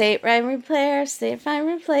 Yeah. State Farm Repair, State Farm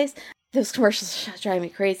Replace. Those commercials drive me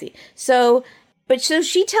crazy. So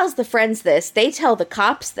she tells the friends this. They tell the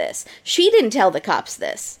cops this. She didn't tell the cops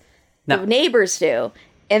this. No. The neighbors do.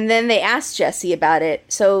 And then they asked Jesse about it.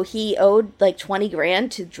 So he owed like $20,000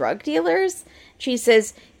 to drug dealers. She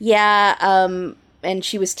says, yeah, and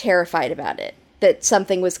she was terrified about it, that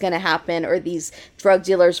something was going to happen or these drug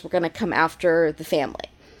dealers were going to come after the family.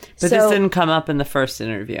 But this didn't come up in the first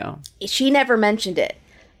interview. She never mentioned it.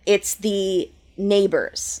 It's the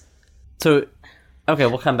neighbors. So, okay,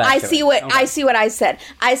 we'll come back to it. I see what I said.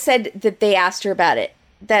 I said that they asked her about it.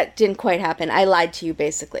 That didn't quite happen. I lied to you,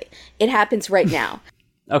 basically. It happens right now.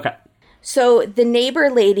 Okay. So the neighbor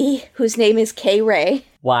lady, whose name is Kay Ray.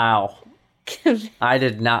 Wow.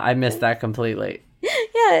 I missed that completely.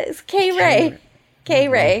 Yeah, it's Kay Ray. Kay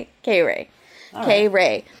Ray. Kay Ray. Kay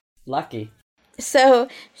Ray. Lucky. So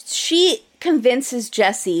she convinces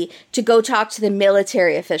Jesse to go talk to the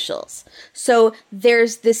military officials. So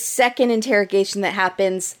there's this second interrogation that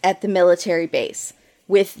happens at the military base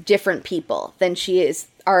with different people than she has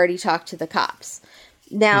already talked to the cops.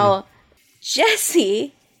 Now,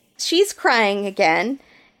 Jesse, she's crying again,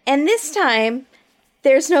 and this time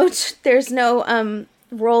there's no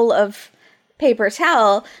roll of paper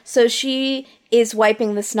towel, so she is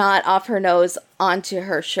wiping the snot off her nose onto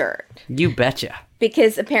her shirt. You betcha.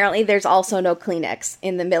 Because apparently there's also no Kleenex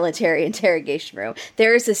in the military interrogation room.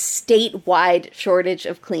 There is a statewide shortage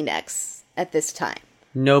of Kleenex at this time.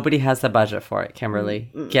 Nobody has the budget for it, Kimberly.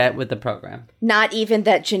 Get with the program. Not even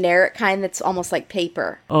that generic kind that's almost like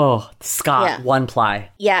paper. Oh, Scott, one ply.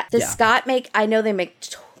 Yeah. Does Scott I know they make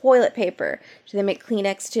toilet paper. Do they make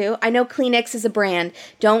Kleenex too? I know Kleenex is a brand.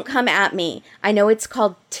 Don't come at me. I know it's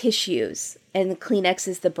called Tissues, and Kleenex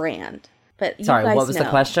is the brand. But you Sorry, guys what was the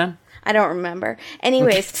question? I don't remember.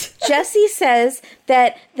 Anyways, Jesse says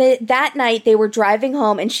that that night they were driving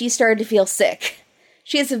home and she started to feel sick.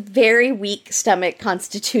 She has a very weak stomach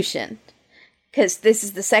constitution because this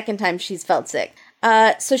is the second time she's felt sick.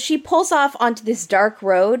 So she pulls off onto this dark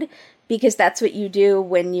road because that's what you do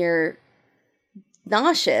when you're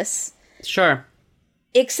nauseous. Sure.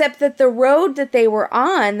 Except that the road that they were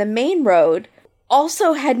on, the main road,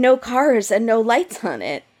 also had no cars and no lights on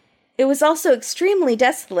it. It was also extremely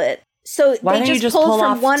desolate. So Why they don't just you pulled pull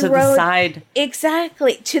from off one to road the side?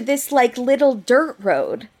 Exactly, to this like little dirt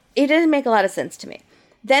road. It didn't make a lot of sense to me.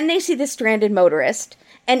 Then they see the stranded motorist,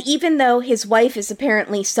 and even though his wife is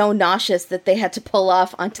apparently so nauseous that they had to pull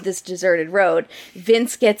off onto this deserted road,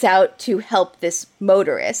 Vince gets out to help this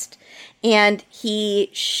motorist, and he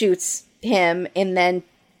shoots him, and then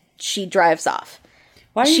she drives off.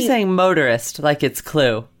 Why are you saying motorist like it's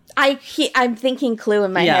Clue? I'm thinking Clue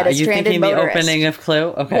in my head. A stranded motorist. Are you thinking the opening of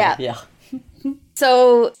Clue? Okay, yeah.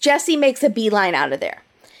 So Jesse makes a beeline out of there,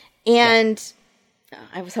 and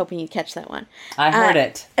I was hoping you'd catch that one. I heard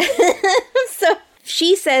it. So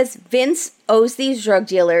she says Vince owes these drug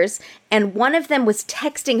dealers, and one of them was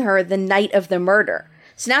texting her the night of the murder.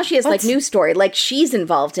 So now she has like news story, like she's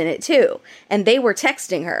involved in it too, and they were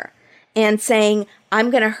texting her and saying,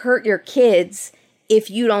 "I'm going to hurt your kids if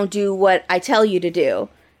you don't do what I tell you to do.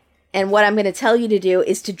 And what I'm going to tell you to do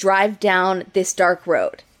is to drive down this dark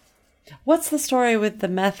road." What's the story with the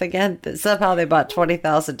meth again? Somehow they bought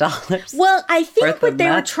 $20,000. Well, I think what they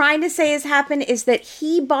were trying to say has happened is that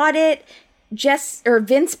he bought it,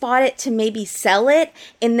 Vince bought it to maybe sell it,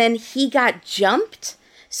 and then he got jumped,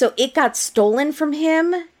 so it got stolen from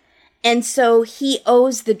him, and so he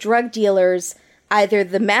owes the drug dealers either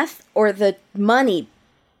the meth or the money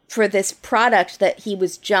for this product that he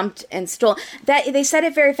was jumped and stolen. That they said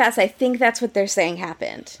it very fast. I think that's what they're saying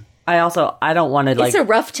happened. I don't want to It's a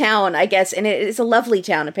rough town, I guess, and it's a lovely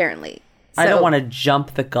town, apparently. So, I don't want to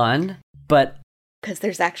jump the gun, but... Because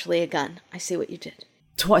there's actually a gun. I see what you did.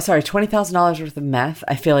 $20,000 worth of meth,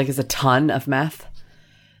 I feel like is a ton of meth.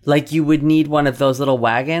 Like you would need one of those little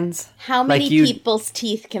wagons. How many people's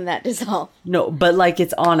teeth can that dissolve? No, but like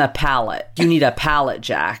it's on a pallet. You need a pallet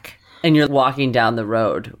jack. And you're walking down the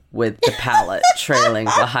road with the pallet trailing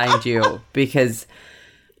behind you because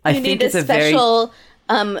I think it's a special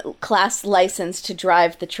class license to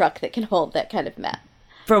drive the truck that can hold that kind of meth.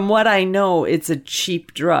 From what I know, it's a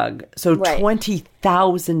cheap drug. So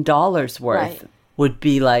 $20,000 worth would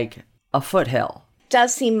be like a foothill.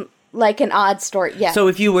 Does seem like an odd story, yeah. So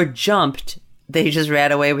if you were jumped, they just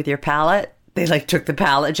ran away with your pallet? They like took the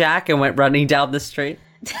pallet jack and went running down the street?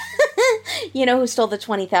 You know who stole the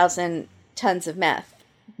 20,000 pounds of meth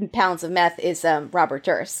is Robert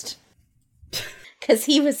Durst. Because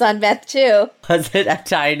he was on meth too. Was it a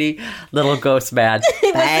tiny little ghost man?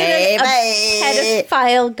 A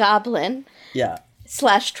pedophile goblin. Yeah.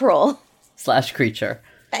 / troll. / creature.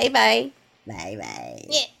 Bye-bye. Bye-bye.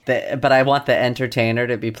 Yeah. But I want the entertainer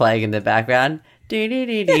to be playing in the background. And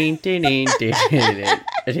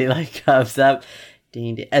he like comes up.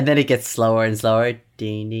 And then it gets slower and slower.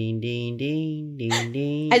 Ding, ding, ding, ding, ding,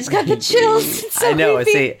 ding. I just got the chills. It's so I know.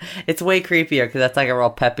 creepy. See, it's way creepier because that's like a real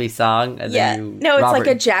peppy song. And then it's like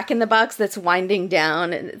a Jack in the Box that's winding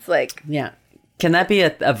down, and it's like Can that be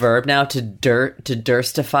a verb now? To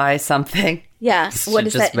durstify something? Yeah. What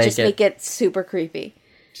is that? Just make it super creepy.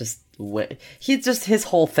 His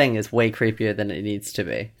whole thing is way creepier than it needs to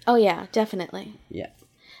be. Oh yeah, definitely. Yeah.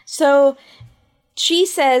 So she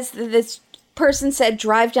says that this person said,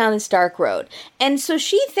 drive down this dark road. And so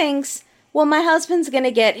she thinks, well, my husband's going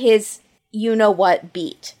to get his you-know-what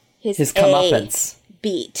beat. His comeuppance.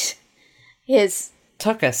 Beat. His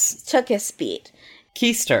Tuckus beat.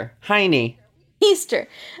 Keister. Heine. Keister.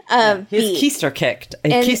 His keister kicked.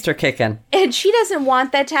 Keister kicking. And she doesn't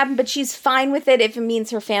want that to happen, but she's fine with it if it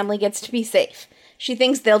means her family gets to be safe. She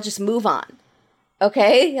thinks they'll just move on.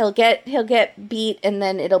 Okay? He'll get beat and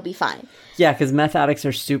then it'll be fine. Yeah, because meth addicts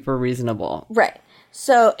are super reasonable. Right.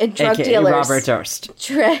 So, and drug AKA dealers. Robert Durst.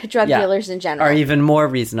 Drug dealers in general. Are even more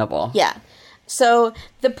reasonable. Yeah. So,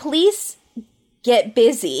 the police get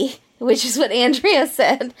busy, which is what Andrea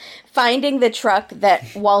said, finding the truck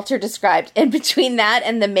that Walter described. And between that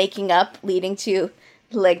and the making up leading to,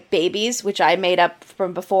 like, babies, which I made up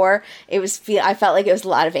from before, I felt like it was a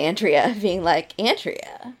lot of Andrea being like,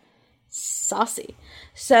 Andrea, saucy.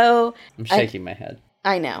 So I'm shaking my head.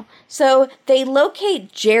 I know. So they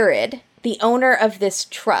locate Jared, the owner of this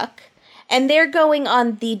truck, and they're going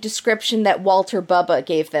on the description that Walter Bubba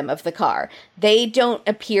gave them of the car. They don't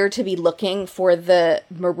appear to be looking for the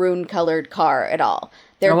maroon-colored car at all.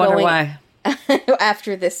 They're going why.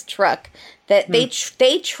 after this truck. That they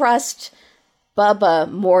trust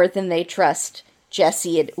Bubba more than they trust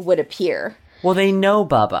Jesse, it would appear. Well, they know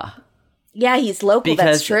Bubba. Yeah, he's local,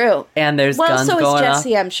 that's true. And there's guns going off. Well, so is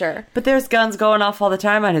Jesse, I'm sure. But there's guns going off all the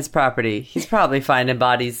time on his property. He's probably finding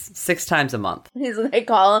bodies 6 times a month. They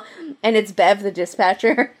call, and it's Bev, the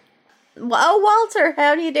dispatcher. Oh, Walter,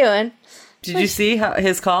 how are you doing? Did you see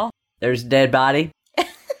his call? There's a dead body.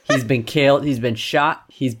 He's been killed. He's been shot.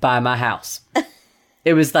 He's by my house.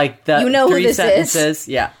 It was like the 3 who this sentences. Is.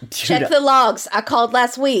 Yeah. Check the logs. I called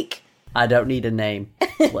last week. I don't need a name.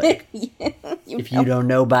 Like, if you don't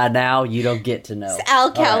know by now, you don't get to know. It's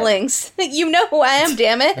Al Cowlings. Right. You know who I am,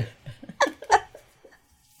 damn it.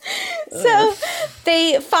 So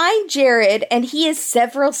they find Jared, and he is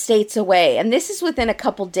several states away. And this is within a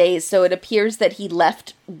couple days, so it appears that he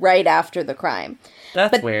left right after the crime.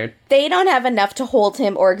 That's weird. They don't have enough to hold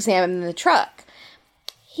him or examine the truck.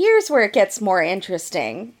 Here's where it gets more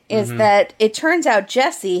interesting, is that it turns out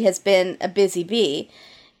Jesse has been a busy bee.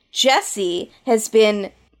 Jesse has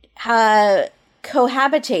been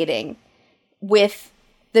cohabitating with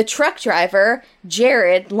the truck driver,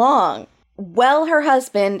 Jared Long, while her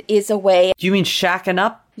husband is away. Do you mean shacking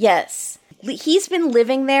up? Yes. He's been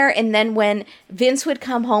living there, and then when Vince would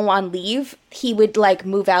come home on leave, he would, like,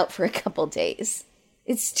 move out for a couple days.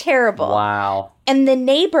 It's terrible. Wow. And the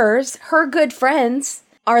neighbors, her good friends,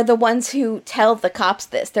 are the ones who tell the cops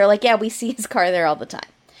this. They're like, yeah, we see his car there all the time.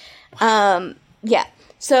 Yeah.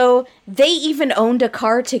 So they even owned a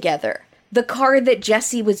car together. The car that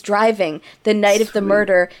Jesse was driving the night of the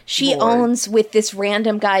murder, she owns with this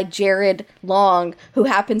random guy, Jared Long, who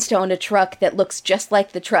happens to own a truck that looks just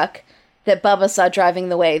like the truck that Bubba saw driving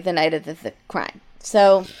the night of the crime.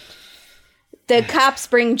 So the cops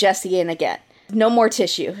bring Jesse in again. No more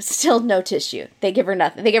tissue. Still no tissue. They give her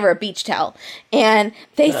nothing. They give her a beach towel. And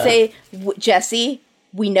they say, Jesse,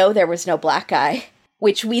 we know there was no black guy,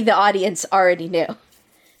 which we, the audience, already knew.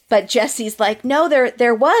 But Jesse's like, no,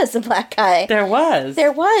 there was a black guy. There was.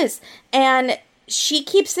 There was. And she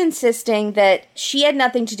keeps insisting that she had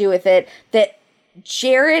nothing to do with it, that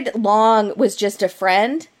Jared Long was just a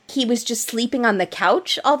friend. He was just sleeping on the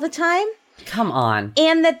couch all the time. Come on.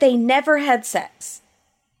 And that they never had sex.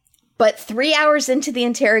 But 3 hours into the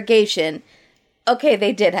interrogation, okay,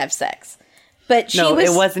 they did have sex. But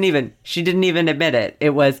it wasn't even. She didn't even admit it. It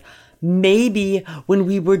was maybe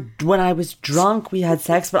when I was drunk, we had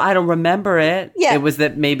sex, but I don't remember it. Yeah. It was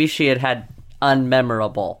that maybe she had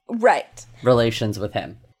unmemorable relations with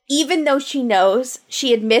him. Even though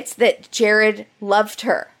she admits that Jared loved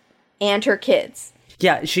her and her kids.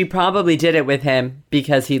 Yeah, she probably did it with him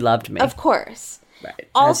because he loved me. Of course. Right.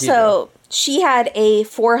 Also, she had a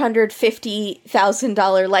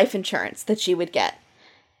 $450,000 life insurance that she would get.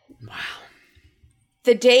 Wow.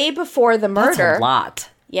 The day before the murder. That's a lot.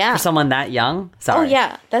 Yeah. For someone that young? Sorry. Oh,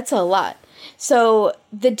 yeah. That's a lot. So,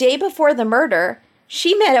 the day before the murder,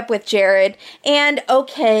 she met up with Jared, and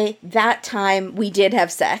okay, that time we did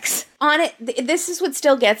have sex. This is what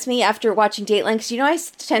still gets me after watching Dateline, because I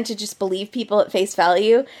tend to just believe people at face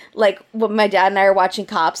value. Like, when my dad and I are watching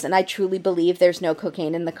Cops, and I truly believe there's no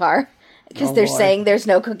cocaine in the car. Because they're saying there's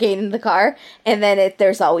no cocaine in the car, and then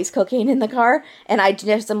there's always cocaine in the car, and I'm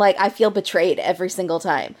like, I feel betrayed every single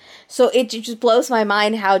time. So it just blows my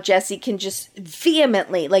mind how Jesse can just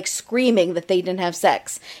vehemently, like, screaming that they didn't have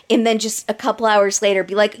sex, and then just a couple hours later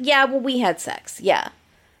be like, yeah, well, we had sex, yeah.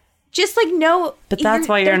 Just like, no. But that's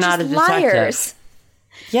why you're not a detective. Liars.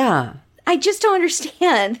 Yeah. I just don't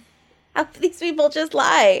understand how these people just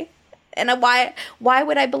lie. And why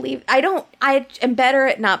would I believe? I am better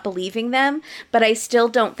at not believing them, but I still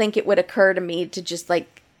don't think it would occur to me to just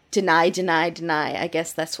like deny. I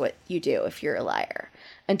guess that's what you do if you're a liar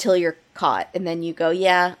until you're caught. And then you go,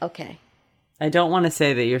 yeah, okay. I don't want to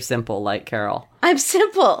say that you're simple like Carol. I'm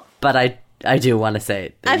simple. But I do want to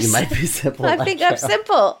say that you might be simple I think I'm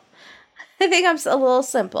simple. I think I'm a little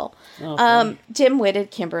simple. Okay. Dim-witted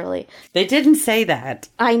Kimberly. They didn't say that.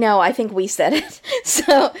 I know. I think we said it.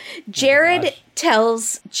 So Jared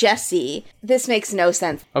tells Jesse, this makes no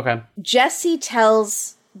sense. Okay. Jesse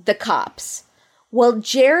tells the cops, well,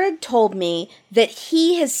 Jared told me that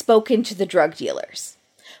he has spoken to the drug dealers.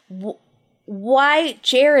 Why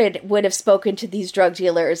Jared would have spoken to these drug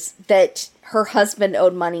dealers that her husband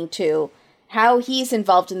owed money to, how he's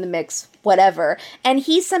involved in the mix, whatever. And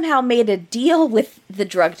he somehow made a deal with the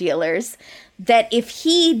drug dealers that if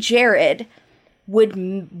Jared,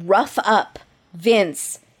 would rough up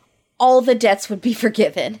Vince, all the debts would be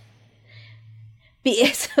forgiven.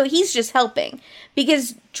 So he's just helping.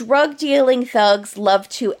 Because drug dealing thugs love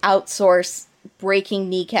to outsource breaking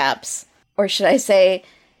kneecaps. Or should I say,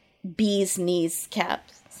 bees' knees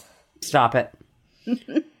caps. Stop it.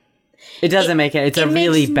 It doesn't make it. It's a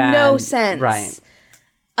really bad. No sense. Right.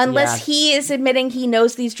 Unless he is admitting he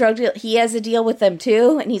knows these drug dealers. He has a deal with them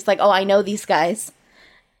too. And he's like, oh, I know these guys.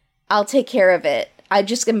 I'll take care of it. I'm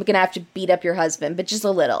going to have to beat up your husband, but just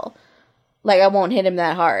a little. Like, I won't hit him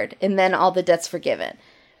that hard. And then all the debt's forgiven.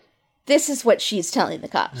 This is what she's telling the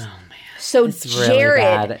cops. Oh, man. So it's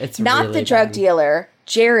Jared, really not really the drug dealer,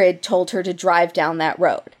 Jared told her to drive down that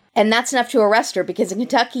road. And that's enough to arrest her because in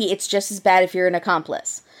Kentucky, it's just as bad if you're an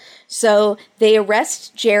accomplice. So they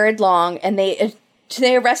arrest Jared Long, and they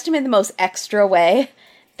arrest him in the most extra way.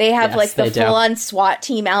 They have the full-on SWAT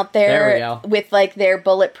team out there with like their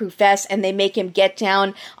bulletproof vests, and they make him get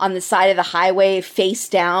down on the side of the highway, face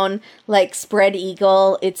down, like spread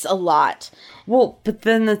eagle. It's a lot. Well, but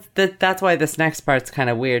then that's why this next part's kind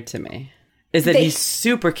of weird to me. Is that he's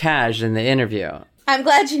super cash in the interview. I'm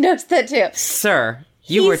glad you noticed that too. Sir.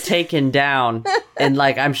 You were taken down, and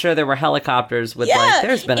like I'm sure there were helicopters with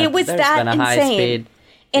there's been a high speed,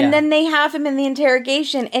 and then they have him in the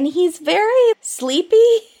interrogation, and he's very sleepy.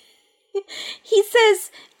 He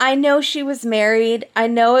says, "I know she was married. I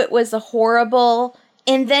know it was a horrible,"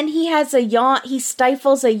 and then he has a yawn. He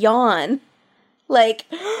stifles a yawn, like,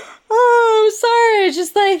 "Oh, I'm sorry."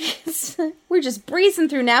 Just like we're just breezing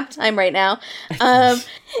through nap time right now.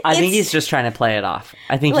 I think he's just trying to play it off.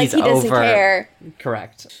 I think like he's he doesn't over. Care.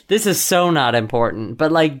 Correct. This is so not important,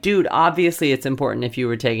 but like, dude, obviously it's important if you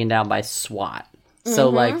were taken down by SWAT. So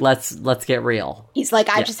like, let's get real. He's like,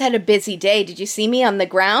 I just had a busy day. Did you see me on the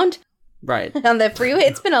ground? Right. On the freeway?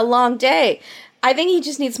 It's been a long day. I think he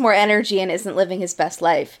just needs more energy and isn't living his best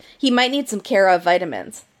life. He might need some Care of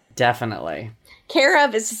vitamins. Definitely. Care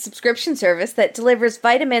of is a subscription service that delivers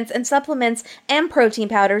vitamins and supplements and protein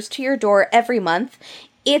powders to your door every month.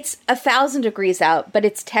 It's 1,000 degrees out, but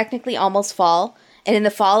it's technically almost fall. And in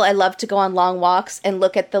the fall, I love to go on long walks and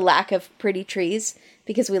look at the lack of pretty trees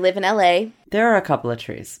because we live in LA. There are a couple of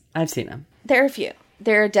trees. I've seen them. There are a few.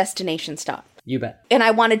 They're a destination stop. You bet. And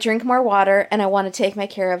I want to drink more water, and I want to take my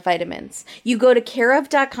Care of vitamins. You go to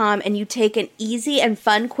careof.com and you take an easy and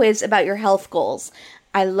fun quiz about your health goals.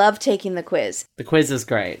 I love taking the quiz. The quiz is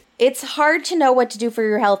great. It's hard to know what to do for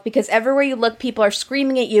your health because everywhere you look, people are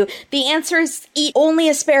screaming at you. The answer is eat only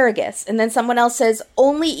asparagus. And then someone else says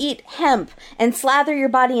only eat hemp and slather your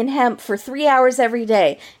body in hemp for 3 hours every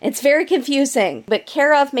day. It's very confusing, but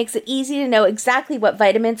Care of makes it easy to know exactly what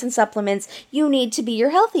vitamins and supplements you need to be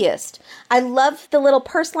your healthiest. I love the little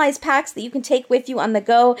personalized packs that you can take with you on the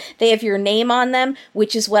go. They have your name on them,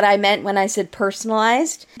 which is what I meant when I said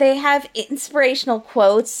personalized. They have inspirational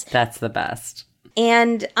quotes. That's the best.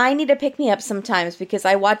 And I need to pick me up sometimes because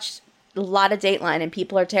I watch a lot of Dateline and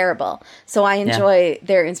people are terrible. So I enjoy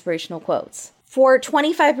their inspirational quotes. For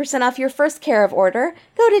 25% off your first Care of order,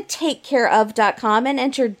 go to takecareof.com and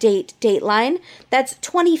enter Dateline. That's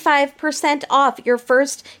 25% off your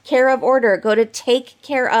first Care of order. Go to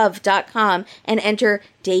takecareof.com and enter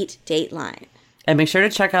Dateline. And make sure to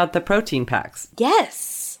check out the protein packs.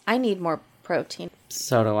 Yes, I need more protein.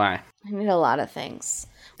 So do I. I need a lot of things.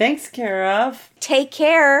 Thanks, Care of. Take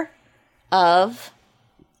care of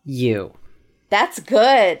you. That's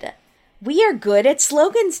good. We are good at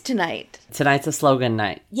slogans tonight. Tonight's a slogan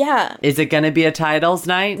night. Yeah. Is it going to be a titles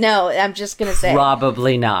night? No, I'm just going to say.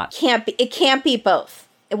 Probably not. It can't be both.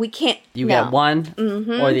 We can't. You get one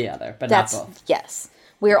or the other, but not both. Yes.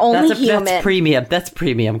 We're only human. That's premium. That's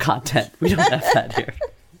premium content. We don't have that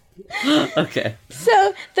here. Okay.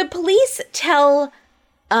 So the police tell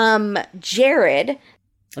Jared.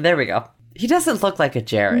 There we go. He doesn't look like a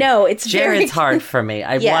Jared. No, it's Jared's hard for me.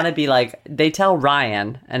 I want to be like, they tell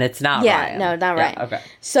Ryan, and it's not Ryan. Yeah, no, not Ryan. Okay.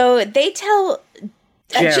 So they tell...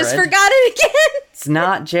 Jared. I just forgot it again. It's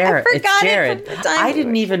not Jared. I forgot it's Jared. it from the time I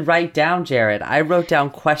didn't even write down Jared. I wrote down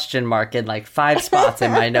question mark in like 5 spots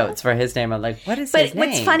in my notes for his name. I'm like, what is his name? But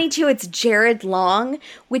what's funny too, it's Jared Long,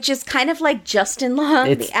 which is kind of like Justin Long,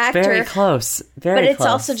 it's the actor. Very close. Very close. But it's close.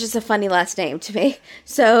 Also just a funny last name to me.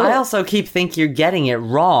 So I also keep thinking you're getting it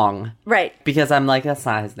wrong. Right. Because I'm like, that's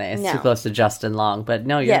not his name. It's too close to Justin Long. But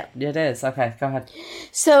no, it is. Okay, go ahead.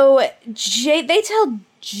 So they tell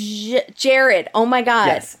Jared, oh my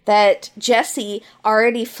God, that Jesse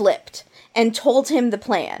already flipped and told him the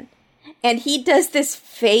plan. And he does this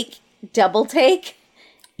fake double take.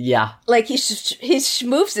 Yeah. Like he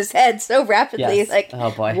moves his head so rapidly. He's like,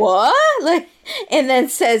 oh boy. What? Like, and then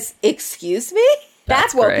says, excuse me?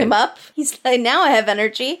 That woke him up. He's like, now I have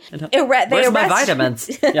energy. Where's my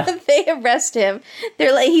vitamins? Yeah. They arrest him.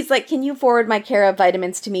 He's like, can you forward my Care of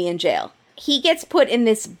vitamins to me in jail? He gets put in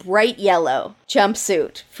this bright yellow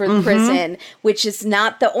jumpsuit for prison, which is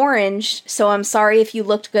not the orange. So I'm sorry if you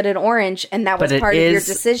looked good in orange, and that was part of your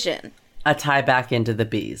decision. A tie back into the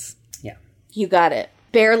bees. Yeah. You got it.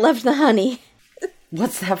 Bear loved the honey.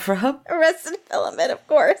 What's that from? Arrested Development, of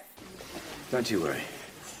course. Don't you worry.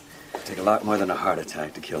 It'll take a lot more than a heart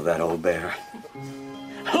attack to kill that old bear.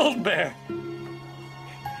 Old bear!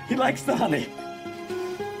 He likes the honey.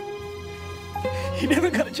 He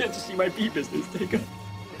never got a chance to see my bee business take off.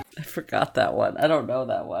 I forgot that one. I don't know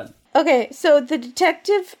that one. Okay, so the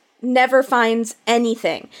detective never finds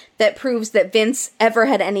anything that proves that Vince ever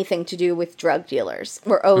had anything to do with drug dealers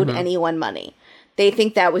or owed anyone money. They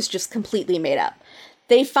think that was just completely made up.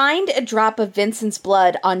 They find a drop of Vincent's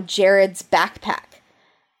blood on Jared's backpack.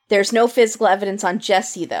 There's no physical evidence on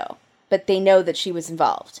Jessie, though, but they know that she was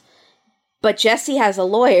involved. But Jessie has a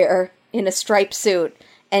lawyer in a striped suit,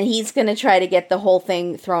 and he's going to try to get the whole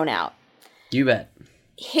thing thrown out. You bet.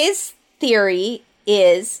 His theory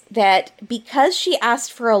is that because she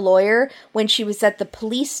asked for a lawyer when she was at the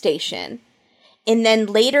police station, and then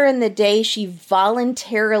later in the day she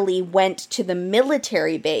voluntarily went to the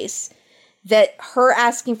military base, that her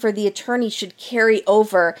asking for the attorney should carry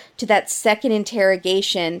over to that second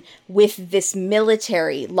interrogation with this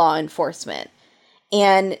military law enforcement.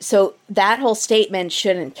 And so that whole statement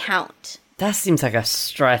shouldn't count. That seems like a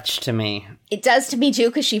stretch to me. It does to me, too,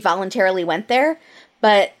 because she voluntarily went there.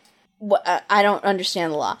 But I don't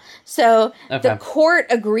understand the law. So the court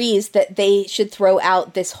agrees that they should throw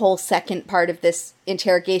out this whole second part of this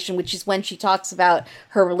interrogation, which is when she talks about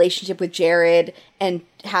her relationship with Jared and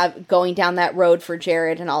going down that road for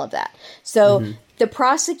Jared and all of that. So the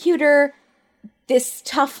prosecutor, this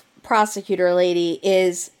tough prosecutor lady,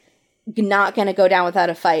 is not going to go down without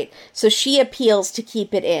a fight. So she appeals to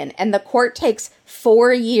keep it in. And the court takes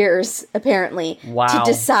 4 years, apparently, to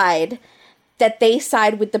decide that they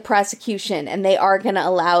side with the prosecution and they are going to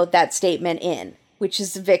allow that statement in, which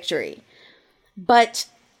is a victory. But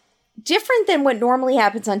different than what normally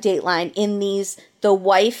happens on Dateline in these the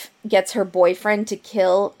wife gets her boyfriend to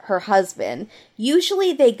kill her husband,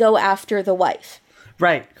 usually they go after the wife.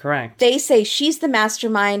 Right, correct. They say she's the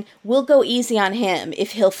mastermind. We'll go easy on him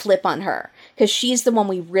if he'll flip on her, because she's the one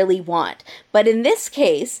we really want. But in this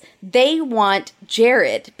case, they want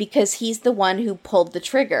Jared because he's the one who pulled the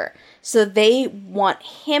trigger. So they want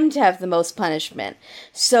him to have the most punishment.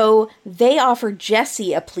 So they offer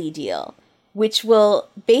Jessie a plea deal, which will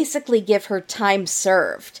basically give her time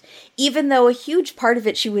served. Even though a huge part of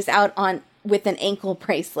it she was out on with an ankle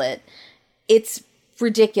bracelet. It's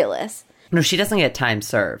ridiculous. No, she doesn't get time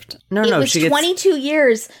served. No, it was she gets 22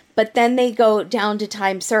 years, but then they go down to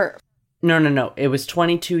time served. No. It was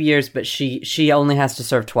 22 years, but she only has to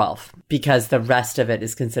serve 12 because the rest of it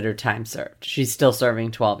is considered time served. She's still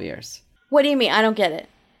serving 12 years. What do you mean? I don't get it.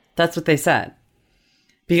 That's what they said.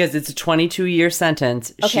 Because it's a 22-year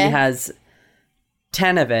sentence. Okay. She has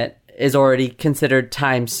 10 of it is already considered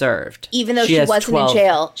time served. Even though she wasn't 12. In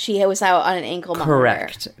jail, she was out on an ankle monitor.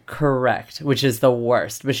 Correct, which is the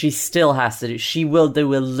worst. But she still has to she will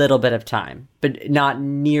do a little bit of time, but not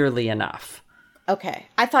nearly enough. Okay.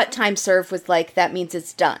 I thought time served was like, that means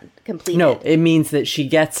it's done, completed. No, it means that she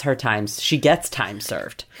gets time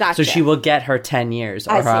served. Gotcha. So she will get her 10 years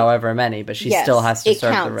or however many, but she still has to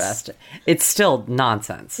serve the rest. It's still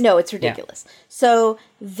nonsense. No, it's ridiculous. Yeah. So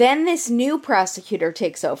then this new prosecutor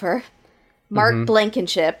takes over, Mark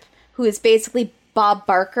Blankenship, who is basically Bob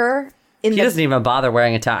Barker. He doesn't even bother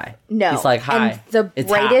wearing a tie. No. He's like, hi. And the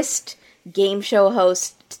brightest game show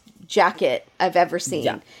host jacket I've ever seen.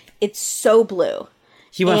 Yeah. It's so blue.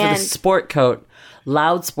 He went for the sport coat,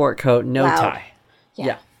 loud sport coat, no tie.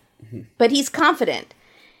 Yeah. Mm-hmm. But he's confident.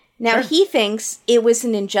 Now, he thinks it was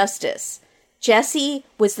an injustice. Jessie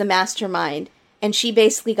was the mastermind, and she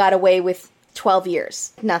basically got away with 12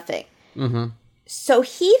 years. Nothing. Mm-hmm. So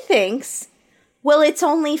he thinks, well, it's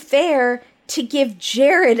only fair to give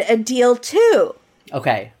Jared a deal, too.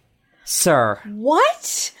 Okay. Sir.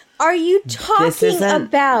 What are you talking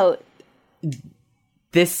about?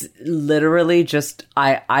 This literally just,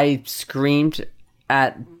 I screamed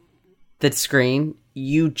at the screen,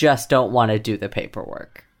 you just don't want to do the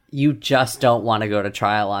paperwork. You just don't want to go to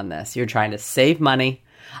trial on this. You're trying to save money.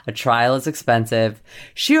 A trial is expensive.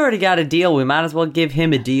 She already got a deal. We might as well give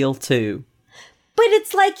him a deal too. But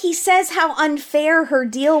it's like he says how unfair her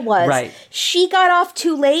deal was. Right. She got off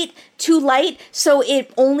too light, so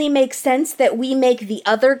it only makes sense that we make the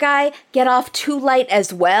other guy get off too light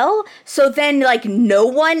as well. So then, like, no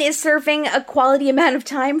one is serving a quality amount of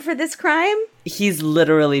time for this crime? He's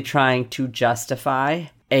literally trying to justify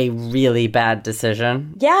a really bad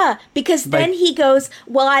decision. Yeah, because then he goes,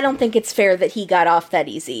 well, I don't think it's fair that he got off that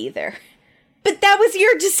easy either. But that was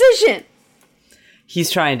your decision. He's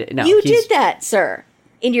trying to... No, you did that, sir.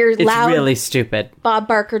 In your loud... It's really stupid. Bob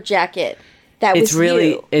Barker jacket. That was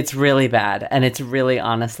you. It's really bad. And it's really,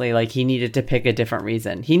 honestly, like, he needed to pick a different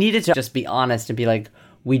reason. He needed to just be honest and be like,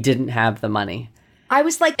 we didn't have the money. I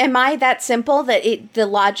was like, am I that simple that the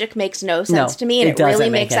logic makes no sense to me and it really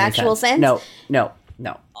makes actual sense? No.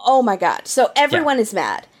 Oh, my God. So everyone is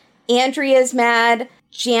mad. Andrea's mad.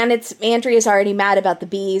 Andrea's already mad about the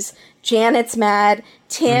bees. Janet's mad.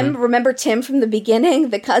 Tim, remember Tim from the beginning,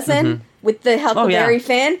 the cousin with the Huckleberry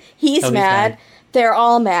Finn? He's mad. They're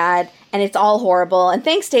all mad, and it's all horrible. And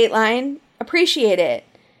thanks, Dateline. Appreciate it.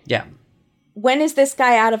 Yeah. When is this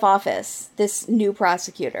guy out of office? This new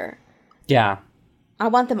prosecutor? Yeah. I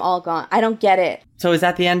want them all gone. I don't get it. So is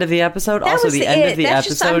that the end of the episode? That also, was the end of the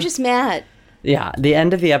episode. I'm just mad. Yeah, the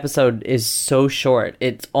end of the episode is so short.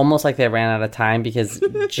 It's almost like they ran out of time because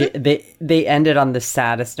they ended on the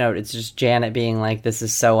saddest note. It's just Janet being like, this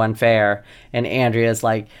is so unfair. And Andrea's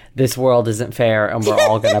like, this world isn't fair and we're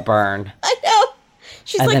all going to burn. I know.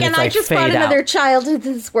 She's like, and I just brought another child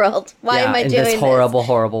into this world. Why am I doing this? In this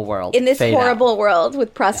horrible world. In this horrible world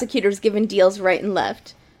with prosecutors giving deals right and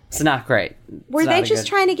left. It's not great. Were they just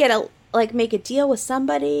trying to get make a deal with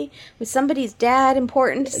somebody? Was somebody's dad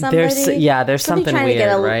important to somebody? There's something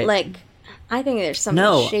weird, right? I think there's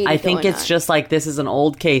something shady I think going it's on. just like, this is an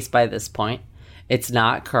old case by this point. It's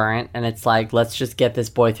not current, and it's like, let's just get this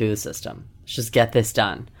boy through the system. Let's just get this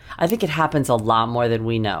done. I think it happens a lot more than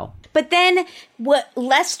we know. But then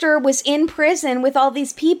Lester was in prison with all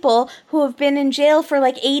these people who have been in jail for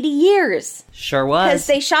like 80 years. Sure was. Because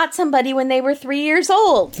they shot somebody when they were 3 years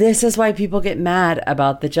old. This is why people get mad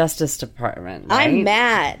about the Justice Department, right? I'm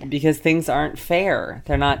mad. Because things aren't fair.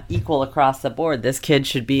 They're not equal across the board. This kid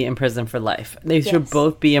should be in prison for life. They should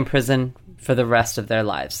both be in prison for the rest of their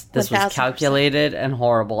lives. This 1,000%. was calculated and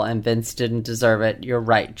horrible, and Vince didn't deserve it. You're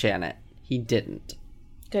right, Janet. He didn't.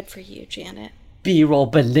 Good for you, Janet. B-roll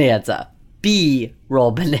bonanza. B-roll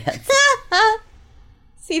bonanza.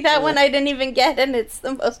 See, that one I didn't even get, and it's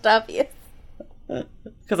the most obvious.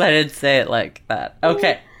 Because I didn't say it like that.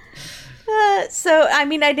 Okay. So, I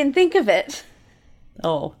mean, I didn't think of it.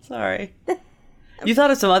 Oh, sorry. You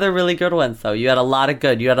thought of some other really good ones, though. You had a lot of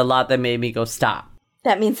good. You had a lot that made me go, stop.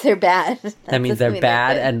 That means they're bad. That means they're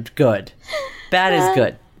bad and good. Bad is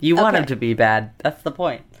good. You want them to be bad. That's the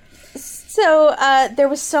point. So, there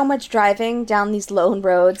was so much driving down these lone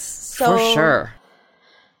roads. For sure.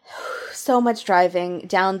 So much driving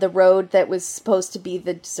down the road that was supposed to be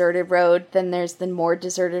the deserted road. Then there's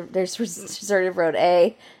deserted road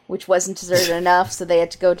A, which wasn't deserted enough, so they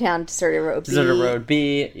had to go down deserted road B. Deserted road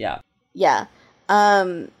B, yeah. Yeah.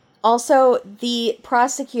 Also, the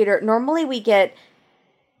prosecutor, normally we get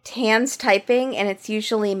hands typing, and it's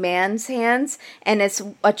usually man's hands, and it's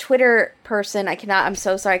a Twitter person, I'm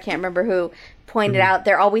so sorry, I can't remember who, pointed out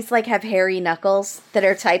they're always like have hairy knuckles that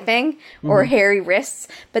are typing or hairy wrists,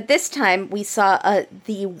 but this time we saw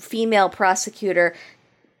the female prosecutor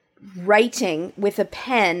writing with a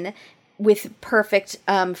pen with perfect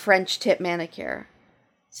French tip manicure.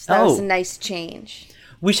 So that was a nice change.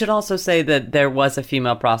 We should also say that there was a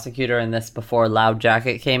female prosecutor in this before Loud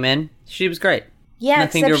Jacket came in. She was great. Yeah,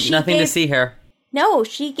 nothing to see here. No,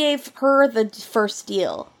 she gave her the first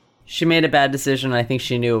deal. She made a bad decision, and I think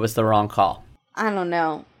she knew it was the wrong call. I don't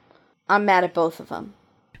know. I'm mad at both of them.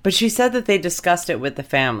 But she said that they discussed it with the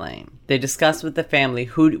family. They discussed with the family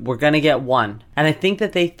who we're going to get one. And I think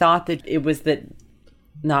that they thought that it was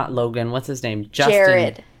not Logan, what's his name?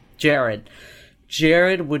 Justin. Jared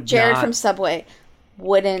from Subway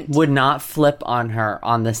would not flip on her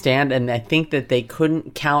on the stand. And I think that they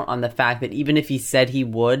couldn't count on the fact that even if he said he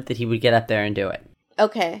would, that he would get up there and do it.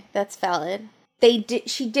 Okay, that's valid.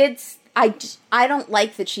 She did. I don't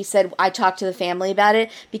like that she said, I talked to the family about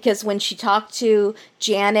it, because when she talked to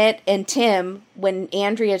Janet and Tim, when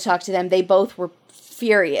Andrea talked to them, they both were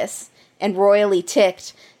furious and royally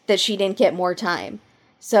ticked that she didn't get more time.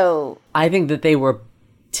 So I think that they were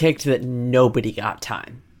ticked that nobody got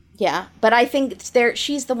time. Yeah, but I think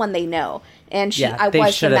she's the one they know, and I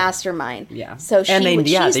was the mastermind. Yeah, so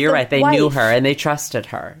you're right. They knew her and they trusted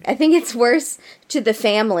her. I think it's worse to the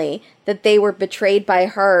family that they were betrayed by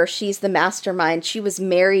her. She's the mastermind. She was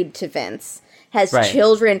married to Vince, has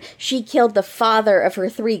children. She killed the father of her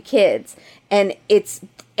 3 kids, and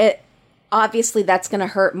obviously that's going to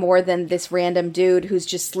hurt more than this random dude who's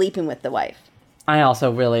just sleeping with the wife.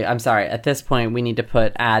 I'm sorry, at this point we need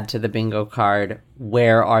to add to the bingo card,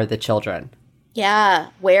 where are the children? Yeah,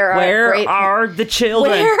 where are the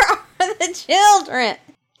children? Where are the children?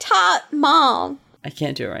 Mom. I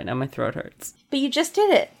can't do it right now, my throat hurts. But you just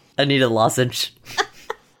did it. I need a lozenge.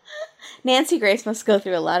 Nancy Grace must go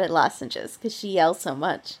through a lot of lozenges, because she yells so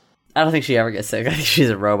much. I don't think she ever gets sick. I think she's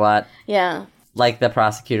a robot. Yeah. Like the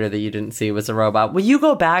prosecutor that you didn't see was a robot. Will you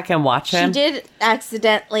go back and watch him? She did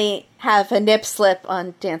accidentally have a nip slip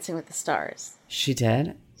on Dancing with the Stars. She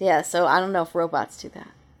did? Yeah, so I don't know if robots do that.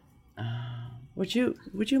 Would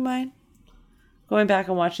you mind going back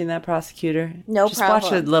and watching that prosecutor? No Just problem.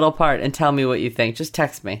 Just watch a little part and tell me what you think. Just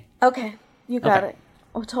text me. Okay, you got it.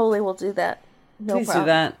 Oh, totally will do that. No Please problem. do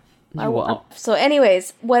that. I won't. So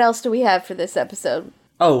anyways, what else do we have for this episode?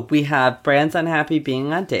 Oh, we have Bran's unhappy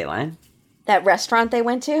being on Dayline. That restaurant they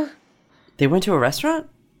went to? They went to a restaurant?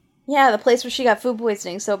 Yeah, the place where she got food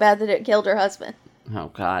poisoning so bad that it killed her husband. Oh,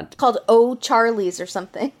 God. It's called O Charlie's or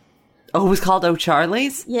something. Oh, it was called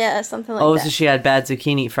O'Charlie's? Yeah, something like that. Oh, so she had bad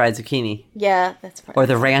fried zucchini. Yeah, that's part. Or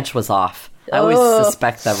the ranch was off. I always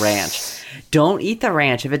suspect the ranch. Don't eat the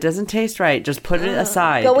ranch. If it doesn't taste right, just put it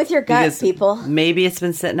aside. Go with your gut, people. Maybe it's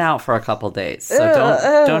been sitting out for a couple days.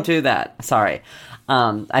 So don't do that. Sorry.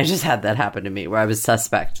 I just had that happen to me where I was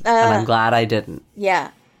suspect. And I'm glad I didn't.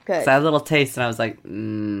 Yeah, good. So I had a little taste and I was like,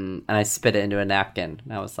 and I spit it into a napkin.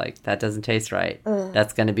 And I was like, that doesn't taste right.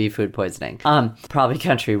 That's going to be food poisoning. Probably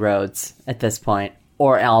Country Roads at this point.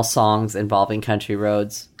 Or all songs involving country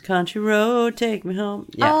roads. Country Road, take me home.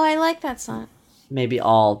 Yeah. Oh, I like that song. Maybe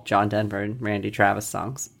all John Denver and Randy Travis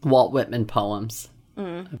songs. Walt Whitman poems.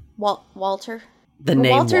 Walter?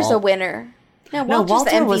 Walter's a winner. No,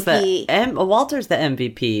 Walter's the MVP. Walter's the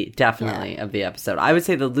MVP, definitely, of the episode. I would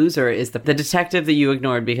say the loser is the detective that you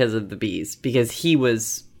ignored because of the bees. Because he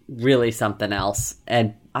was really something else.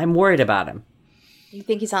 And I'm worried about him. You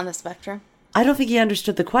think he's on the spectrum? I don't think he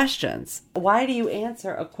understood the questions. Why do you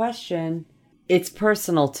answer a question? It's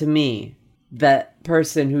personal to me. That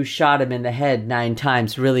person who shot him in the head 9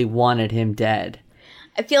 times really wanted him dead.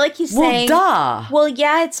 I feel like he's saying... duh! Well,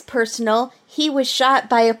 yeah, it's personal. He was shot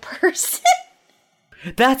by a person.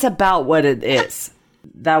 That's about what it is.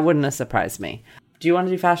 That wouldn't have surprised me. Do you want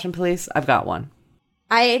to do Fashion Police? I've got one.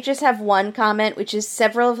 I just have one comment, which is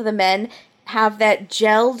several of the men have that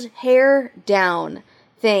gelled hair down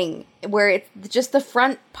thing where it's just the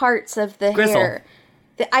front parts of the Grizzle. hair.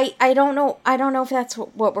 I don't know. I don't know if that's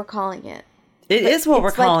what we're calling it. It is what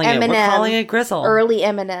we're calling it. We're calling it grizzle. Early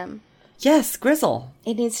Eminem. Yes, grizzle.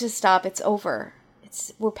 It needs to stop. It's over.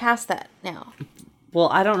 We're past that now. Well,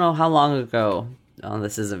 I don't know how long ago. Oh,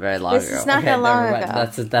 this isn't very long ago. This is not that long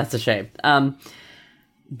ago. That's a shame.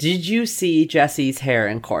 Did you see Jesse's hair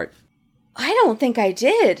in court? I don't think I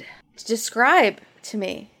did. Describe to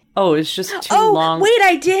me. Oh, it's just too long. Oh, wait,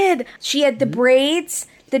 I did. She had the braids,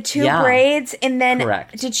 the two braids, and then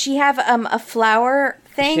correct. Did she have a flower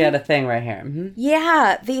thing? She had a thing right here. Mm-hmm.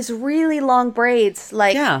 Yeah, these really long braids.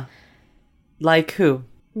 Yeah. Like who?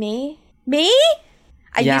 Me?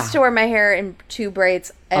 I used to wear my hair in two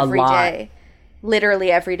braids every day.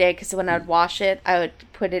 Literally every day, because when I would wash it, I would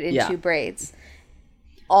put it in two braids.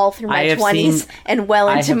 All through my 20s and well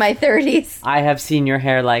into my 30s. I have seen your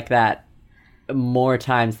hair like that more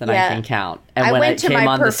times than I can count. And I when went it came to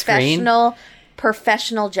my on the screen,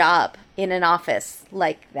 professional job in an office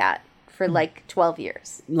like that for like 12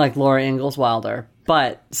 years. Like Laura Ingalls Wilder.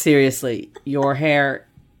 But seriously, your hair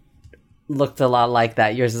looked a lot like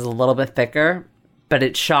that. Yours is a little bit thicker, but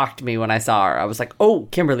it shocked me when I saw her. I was like, oh,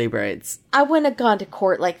 Kimberly braids. I wouldn't have gone to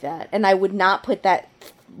court like that, and I would not put that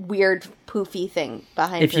weird poofy thing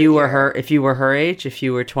behind if you were her age, if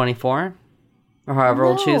you were 24 or however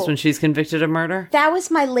old she is when she's convicted of murder. That was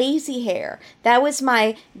my lazy hair. That was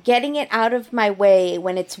my getting it out of my way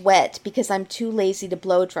when it's wet because I'm too lazy to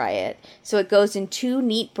blow dry it. So it goes in two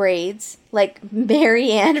neat braids like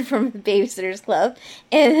Mary Ann from the Babysitter's Club,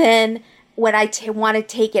 and then when I want to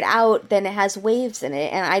take it out, then it has waves in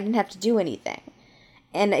it and I didn't have to do anything,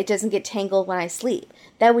 and it doesn't get tangled when I sleep.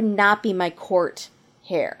 That would not be my court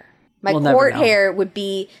hair. My court hair would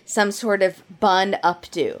be some sort of bun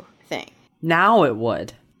updo thing. Now it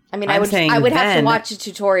would. I mean, I would have to watch a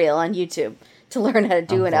tutorial on YouTube to learn how to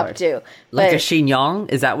do an updo. Like a chignon?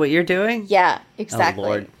 Is that what you're doing? Yeah, exactly. Oh,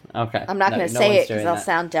 Lord. Okay. I'm not going to say it because I'll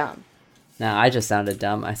sound dumb. No, I just sounded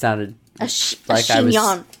dumb. I sounded a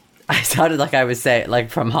chignon. I sounded like I was saying, like,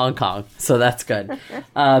 from Hong Kong. So that's good.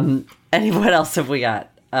 What else have we got?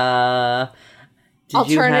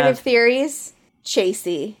 Alternative theories.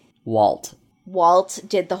 Chasey. Walt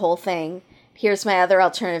did the whole thing. Here's my other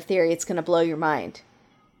alternative theory. It's going to blow your mind.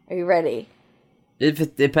 Are you ready?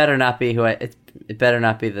 It better not be it better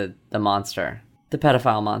not be the monster, the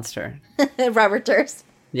pedophile monster. Robert Durst.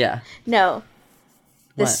 Yeah. No.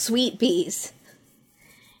 The sweet bees.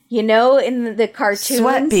 You know, in the cartoons.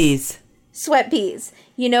 Sweat bees.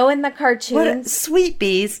 You know, in the cartoons. Sweet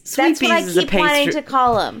bees. That's what I keep wanting to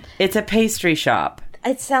call them. It's a pastry shop.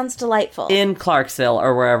 It sounds delightful. In Clarksville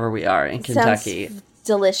or wherever we are in Kentucky. Sounds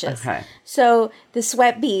delicious. Okay. So the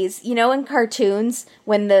sweat bees, you know, in cartoons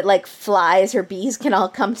when the like flies or bees can all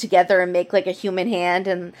come together and make like a human hand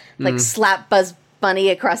and like slap Buzz Bunny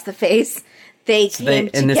across the face. They came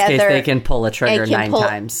together. In this case, they can pull a trigger 9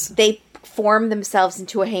 times. They form themselves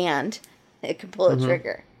into a hand. It can pull a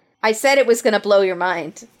trigger. I said it was going to blow your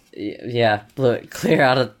mind. Yeah, blew it clear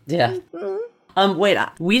out of... Yeah. Wait,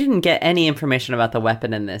 we didn't get any information about the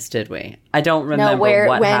weapon in this, did we? I don't remember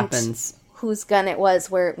what happens. Whose gun it was,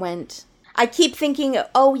 where it went. I keep thinking,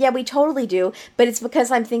 oh yeah, we totally do, but it's because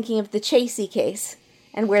I'm thinking of the Chasey case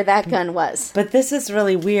and where that gun was. But this is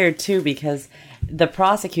really weird, too, because the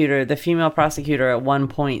female prosecutor at one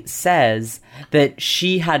point says that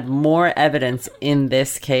she had more evidence in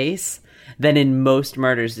this case than in most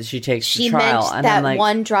murders that she takes to trial. She meant that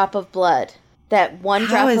one drop of blood. That one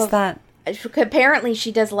drop of... How is that? Apparently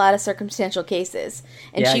she does a lot of circumstantial cases,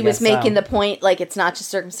 and she was making the point like it's not just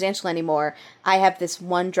circumstantial anymore. I have this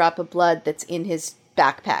one drop of blood that's in his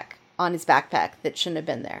backpack, on his backpack, that shouldn't have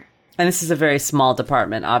been there. And this is a very small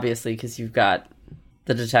department, obviously, because you've got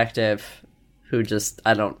the detective who just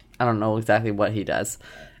I don't know exactly what he does,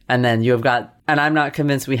 and then you have got, and I'm not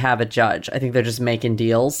convinced we have a judge. I think they're just making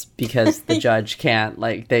deals because the judge can't,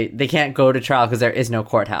 like, they can't go to trial because there is no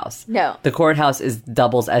courthouse. No. The courthouse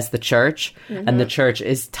doubles as the church, and the church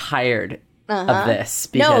is tired of this.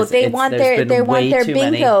 Because they want their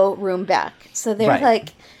bingo room back. So they're like,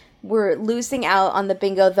 we're losing out on the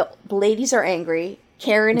bingo. The ladies are angry.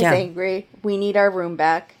 Karen is angry. We need our room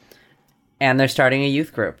back. And they're starting a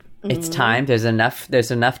youth group. It's time. There's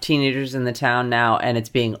enough teenagers in the town now, and it's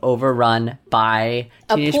being overrun by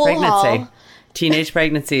teenage pregnancy. Hall. Teenage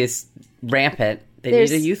pregnancy is rampant. They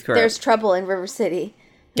need a youth group. There's trouble in River City.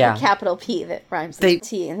 There's a capital P that rhymes with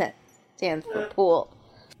T, and that stands for pool.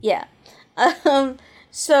 Yeah.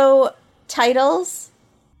 So, titles.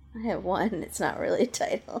 I have one. It's not really a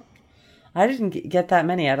title. I didn't get that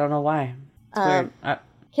many. I don't know why. It's weird.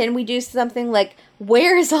 Can we do something like,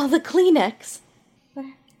 where is all the Kleenex?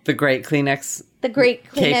 The Great Kleenex. The Great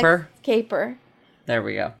Kleenex caper. There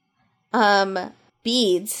we go.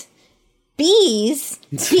 Beads. Bees.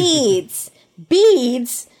 Beads.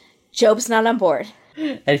 Beads. Job's not on board.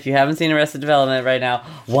 And if you haven't seen Arrested Development right now,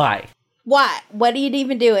 why? Why? What are you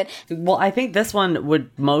even doing? Well, I think this one would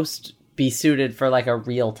most be suited for like a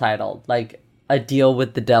real title, like A Deal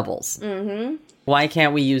with the Devils. Mm-hmm. Why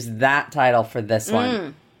can't we use that title for this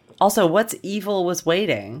one? Also, what's Evil Was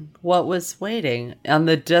Waiting? What was waiting? On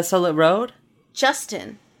the desolate road?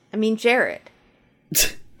 Jared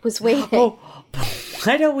was waiting. Oh,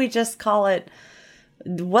 why don't we just call it...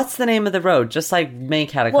 What's the name of the road? Just like Make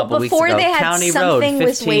had a couple weeks ago. Before they had County Something Road,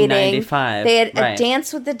 Was Waiting. 1595. They had A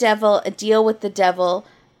Dance with the Devil, A Deal with the Devil,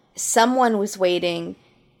 Someone Was Waiting.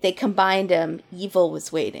 They combined them. Evil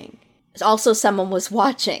Was Waiting. Also, someone was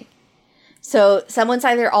watching. So someone's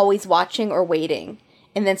either always watching or waiting.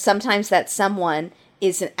 And then sometimes that someone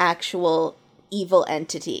is an actual evil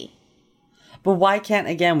entity. But why can't,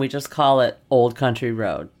 again, we just call it Old Country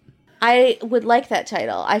Road? I would like that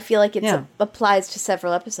title. I feel like it applies to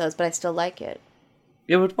several episodes, but I still like it.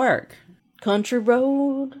 It would work. Country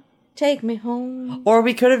Road, take me home. Or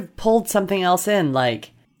we could have pulled something else in,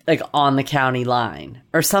 like On the County Line.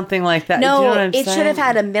 Or something like that. No, you know what I'm it saying? should have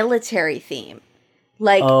had a military theme.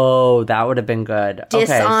 Like, oh, that would have been good.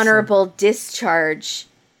 Dishonorable discharge.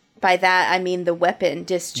 By that, I mean the weapon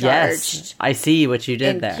discharged. Yes, I see what you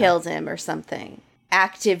did and there. Killed him or something.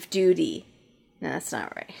 Active duty. No, that's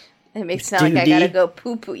not right. It makes it sound like I gotta go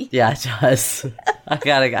poo-poo. Yeah, it does. I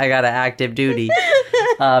gotta active duty.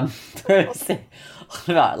 Like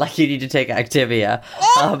you need to take Activia.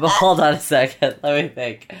 But hold on a second. Let me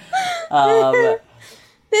think.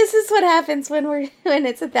 This is what happens when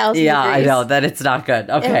it's 1,000 yeah, degrees. I know that it's not good.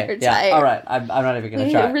 Okay, yeah, all right. I'm not even gonna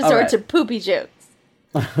try. Resort to poopy jokes.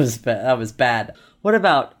 That was bad. What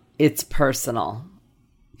about It's Personal?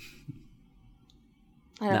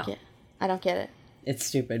 I don't get it. It's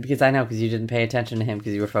stupid because I know because you didn't pay attention to him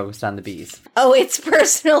because you were focused on the bees. Oh, it's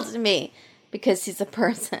personal to me because he's a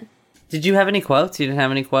person. Did you have any quotes? You didn't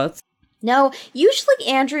have any quotes? No, usually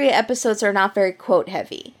Andrea episodes are not very quote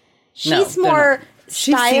heavy. She's more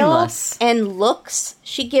style and looks.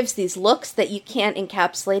 She gives these looks that you can't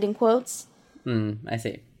encapsulate in quotes. I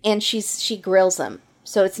see. And she grills them.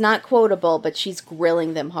 So it's not quotable, but she's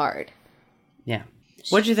grilling them hard. Yeah.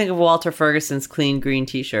 What did you think of Walter Ferguson's clean green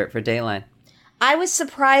t-shirt for Dateline? I was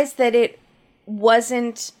surprised that it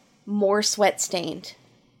wasn't more sweat-stained.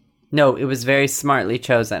 No, it was very smartly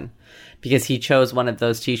chosen. Because he chose one of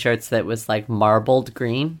those t-shirts that was like marbled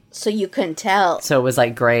green. So you couldn't tell. So it was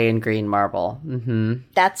like gray and green marble. Mm-hmm.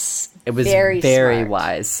 It was very smart.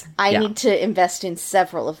 Wise. I need to invest in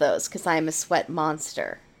several of those because I'm a sweat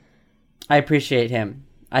monster. I appreciate him.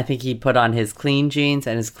 I think he put on his clean jeans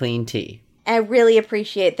and his clean tee. I really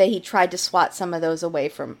appreciate that he tried to swat some of those away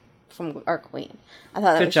from our queen. I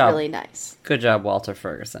thought that was really nice. Good job, Walter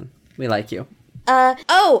Ferguson. We like you.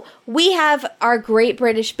 We have our Great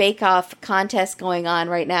British Bake Off contest going on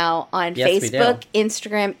right now on Facebook,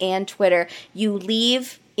 Instagram, and Twitter. You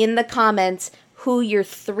leave in the comments who your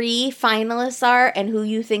 3 finalists are and who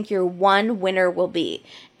you think your 1 winner will be.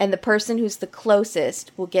 And the person who's the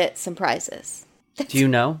closest will get some prizes. Do you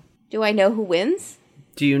know? Do I know who wins?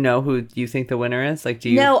 Do you know who you think the winner is?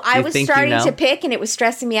 No, I was starting to pick and it was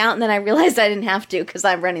stressing me out, and then I realized I didn't have to because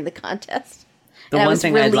I'm running the contest. The one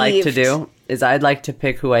thing I'd like to do is I'd like to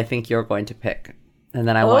pick who I think you're going to pick. And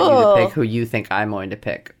then I want you to pick who you think I'm going to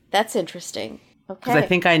pick. That's interesting. Okay. Because I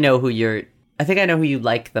think I know who you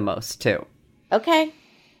like the most, too. Okay.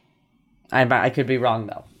 I could be wrong,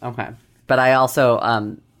 though. Okay. But I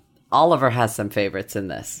also, Oliver has some favorites in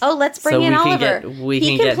this. Oh, let's bring in Oliver. We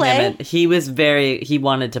can get him in. He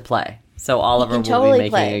wanted to play. So Oliver will be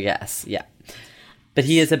making a guess. Yeah. But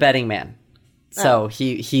he is a betting man. So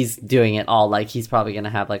he's doing it all like he's probably going to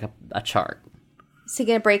have like a chart. Is he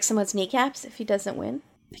going to break someone's kneecaps if he doesn't win?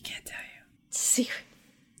 I can't tell you. It's a secret.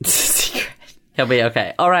 It's a secret. He'll be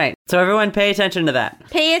okay. All right. So everyone pay attention to that.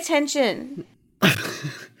 Pay attention.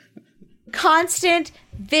 Constant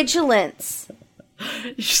vigilance.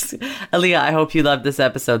 Aaliyah, I hope you loved this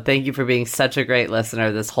episode. Thank you for being such a great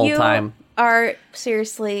listener this whole time.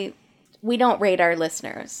 Seriously, we don't rate our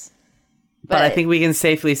listeners. But I think we can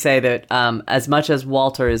safely say that as much as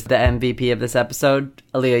Walter is the MVP of this episode,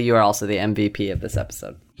 Aaliyah, you are also the MVP of this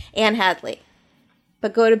episode. Anne Hadley.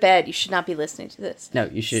 But go to bed. You should not be listening to this. No,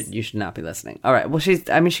 you should not be listening. All right. Well,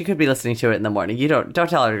 she could be listening to it in the morning. You don't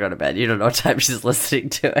tell her to go to bed. You don't know what time she's listening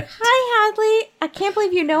to it. Hi, Hadley. I can't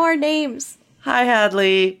believe you know our names. Hi,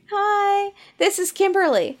 Hadley. Hi, this is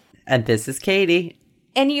Kimberly. And this is Katie.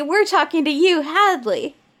 And we're talking to you,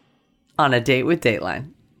 Hadley. On a date with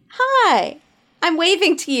Dateline. Hi. I'm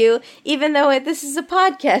waving to you, even though this is a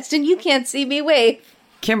podcast and you can't see me wave.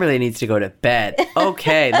 Kimberly needs to go to bed.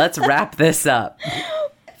 Okay, let's wrap this up.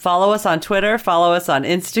 Follow us on Twitter. Follow us on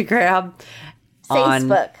Instagram.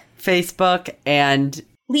 Facebook. And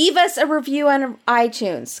leave us a review on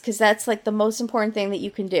iTunes, because that's like the most important thing that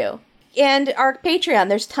you can do. And our Patreon.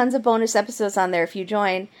 There's tons of bonus episodes on there if you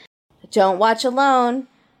join. Don't watch alone.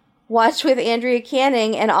 Watch with Andrea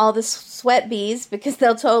Canning and all the sweat bees, because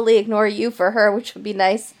they'll totally ignore you for her, which would be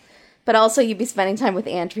nice. But also you'd be spending time with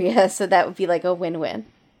Andrea, so that would be like a win-win.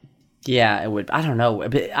 Yeah, it would. I don't know.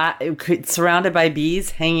 Surrounded by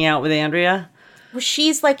bees, hanging out with Andrea. Well,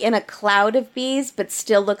 she's like in a cloud of bees, but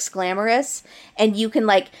still looks glamorous. And you can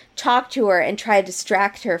like talk to her and try to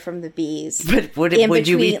distract her from the bees. But would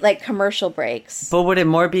you be like commercial breaks? But would it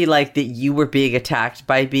more be like that you were being attacked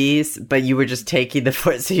by bees, but you were just taking the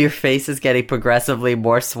foot, so your face is getting progressively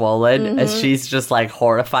more swollen as she's just like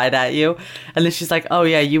horrified at you, and then she's like, "Oh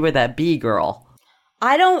yeah, you were that bee girl."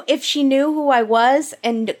 If she knew who I was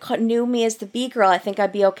and knew me as the bee girl, I think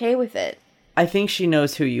I'd be okay with it. I think she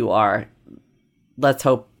knows who you are. Let's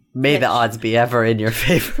hope. May the odds be ever in your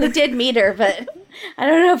favor. We did meet her, but I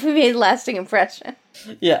don't know if we made a lasting impression.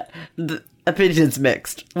 Yeah. The opinions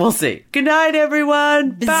mixed. We'll see. Good night,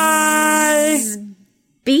 everyone. Bye.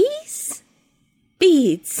 Bees?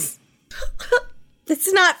 Beads.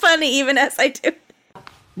 That's not funny, even as I do.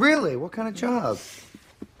 Really? What kind of job?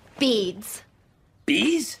 Beads.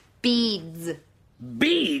 Bees? Beads.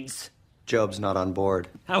 Beads? Job's not on board.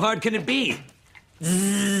 How hard can it be?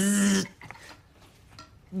 Bzzz.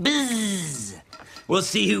 Bzzz. We'll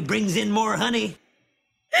see who brings in more honey.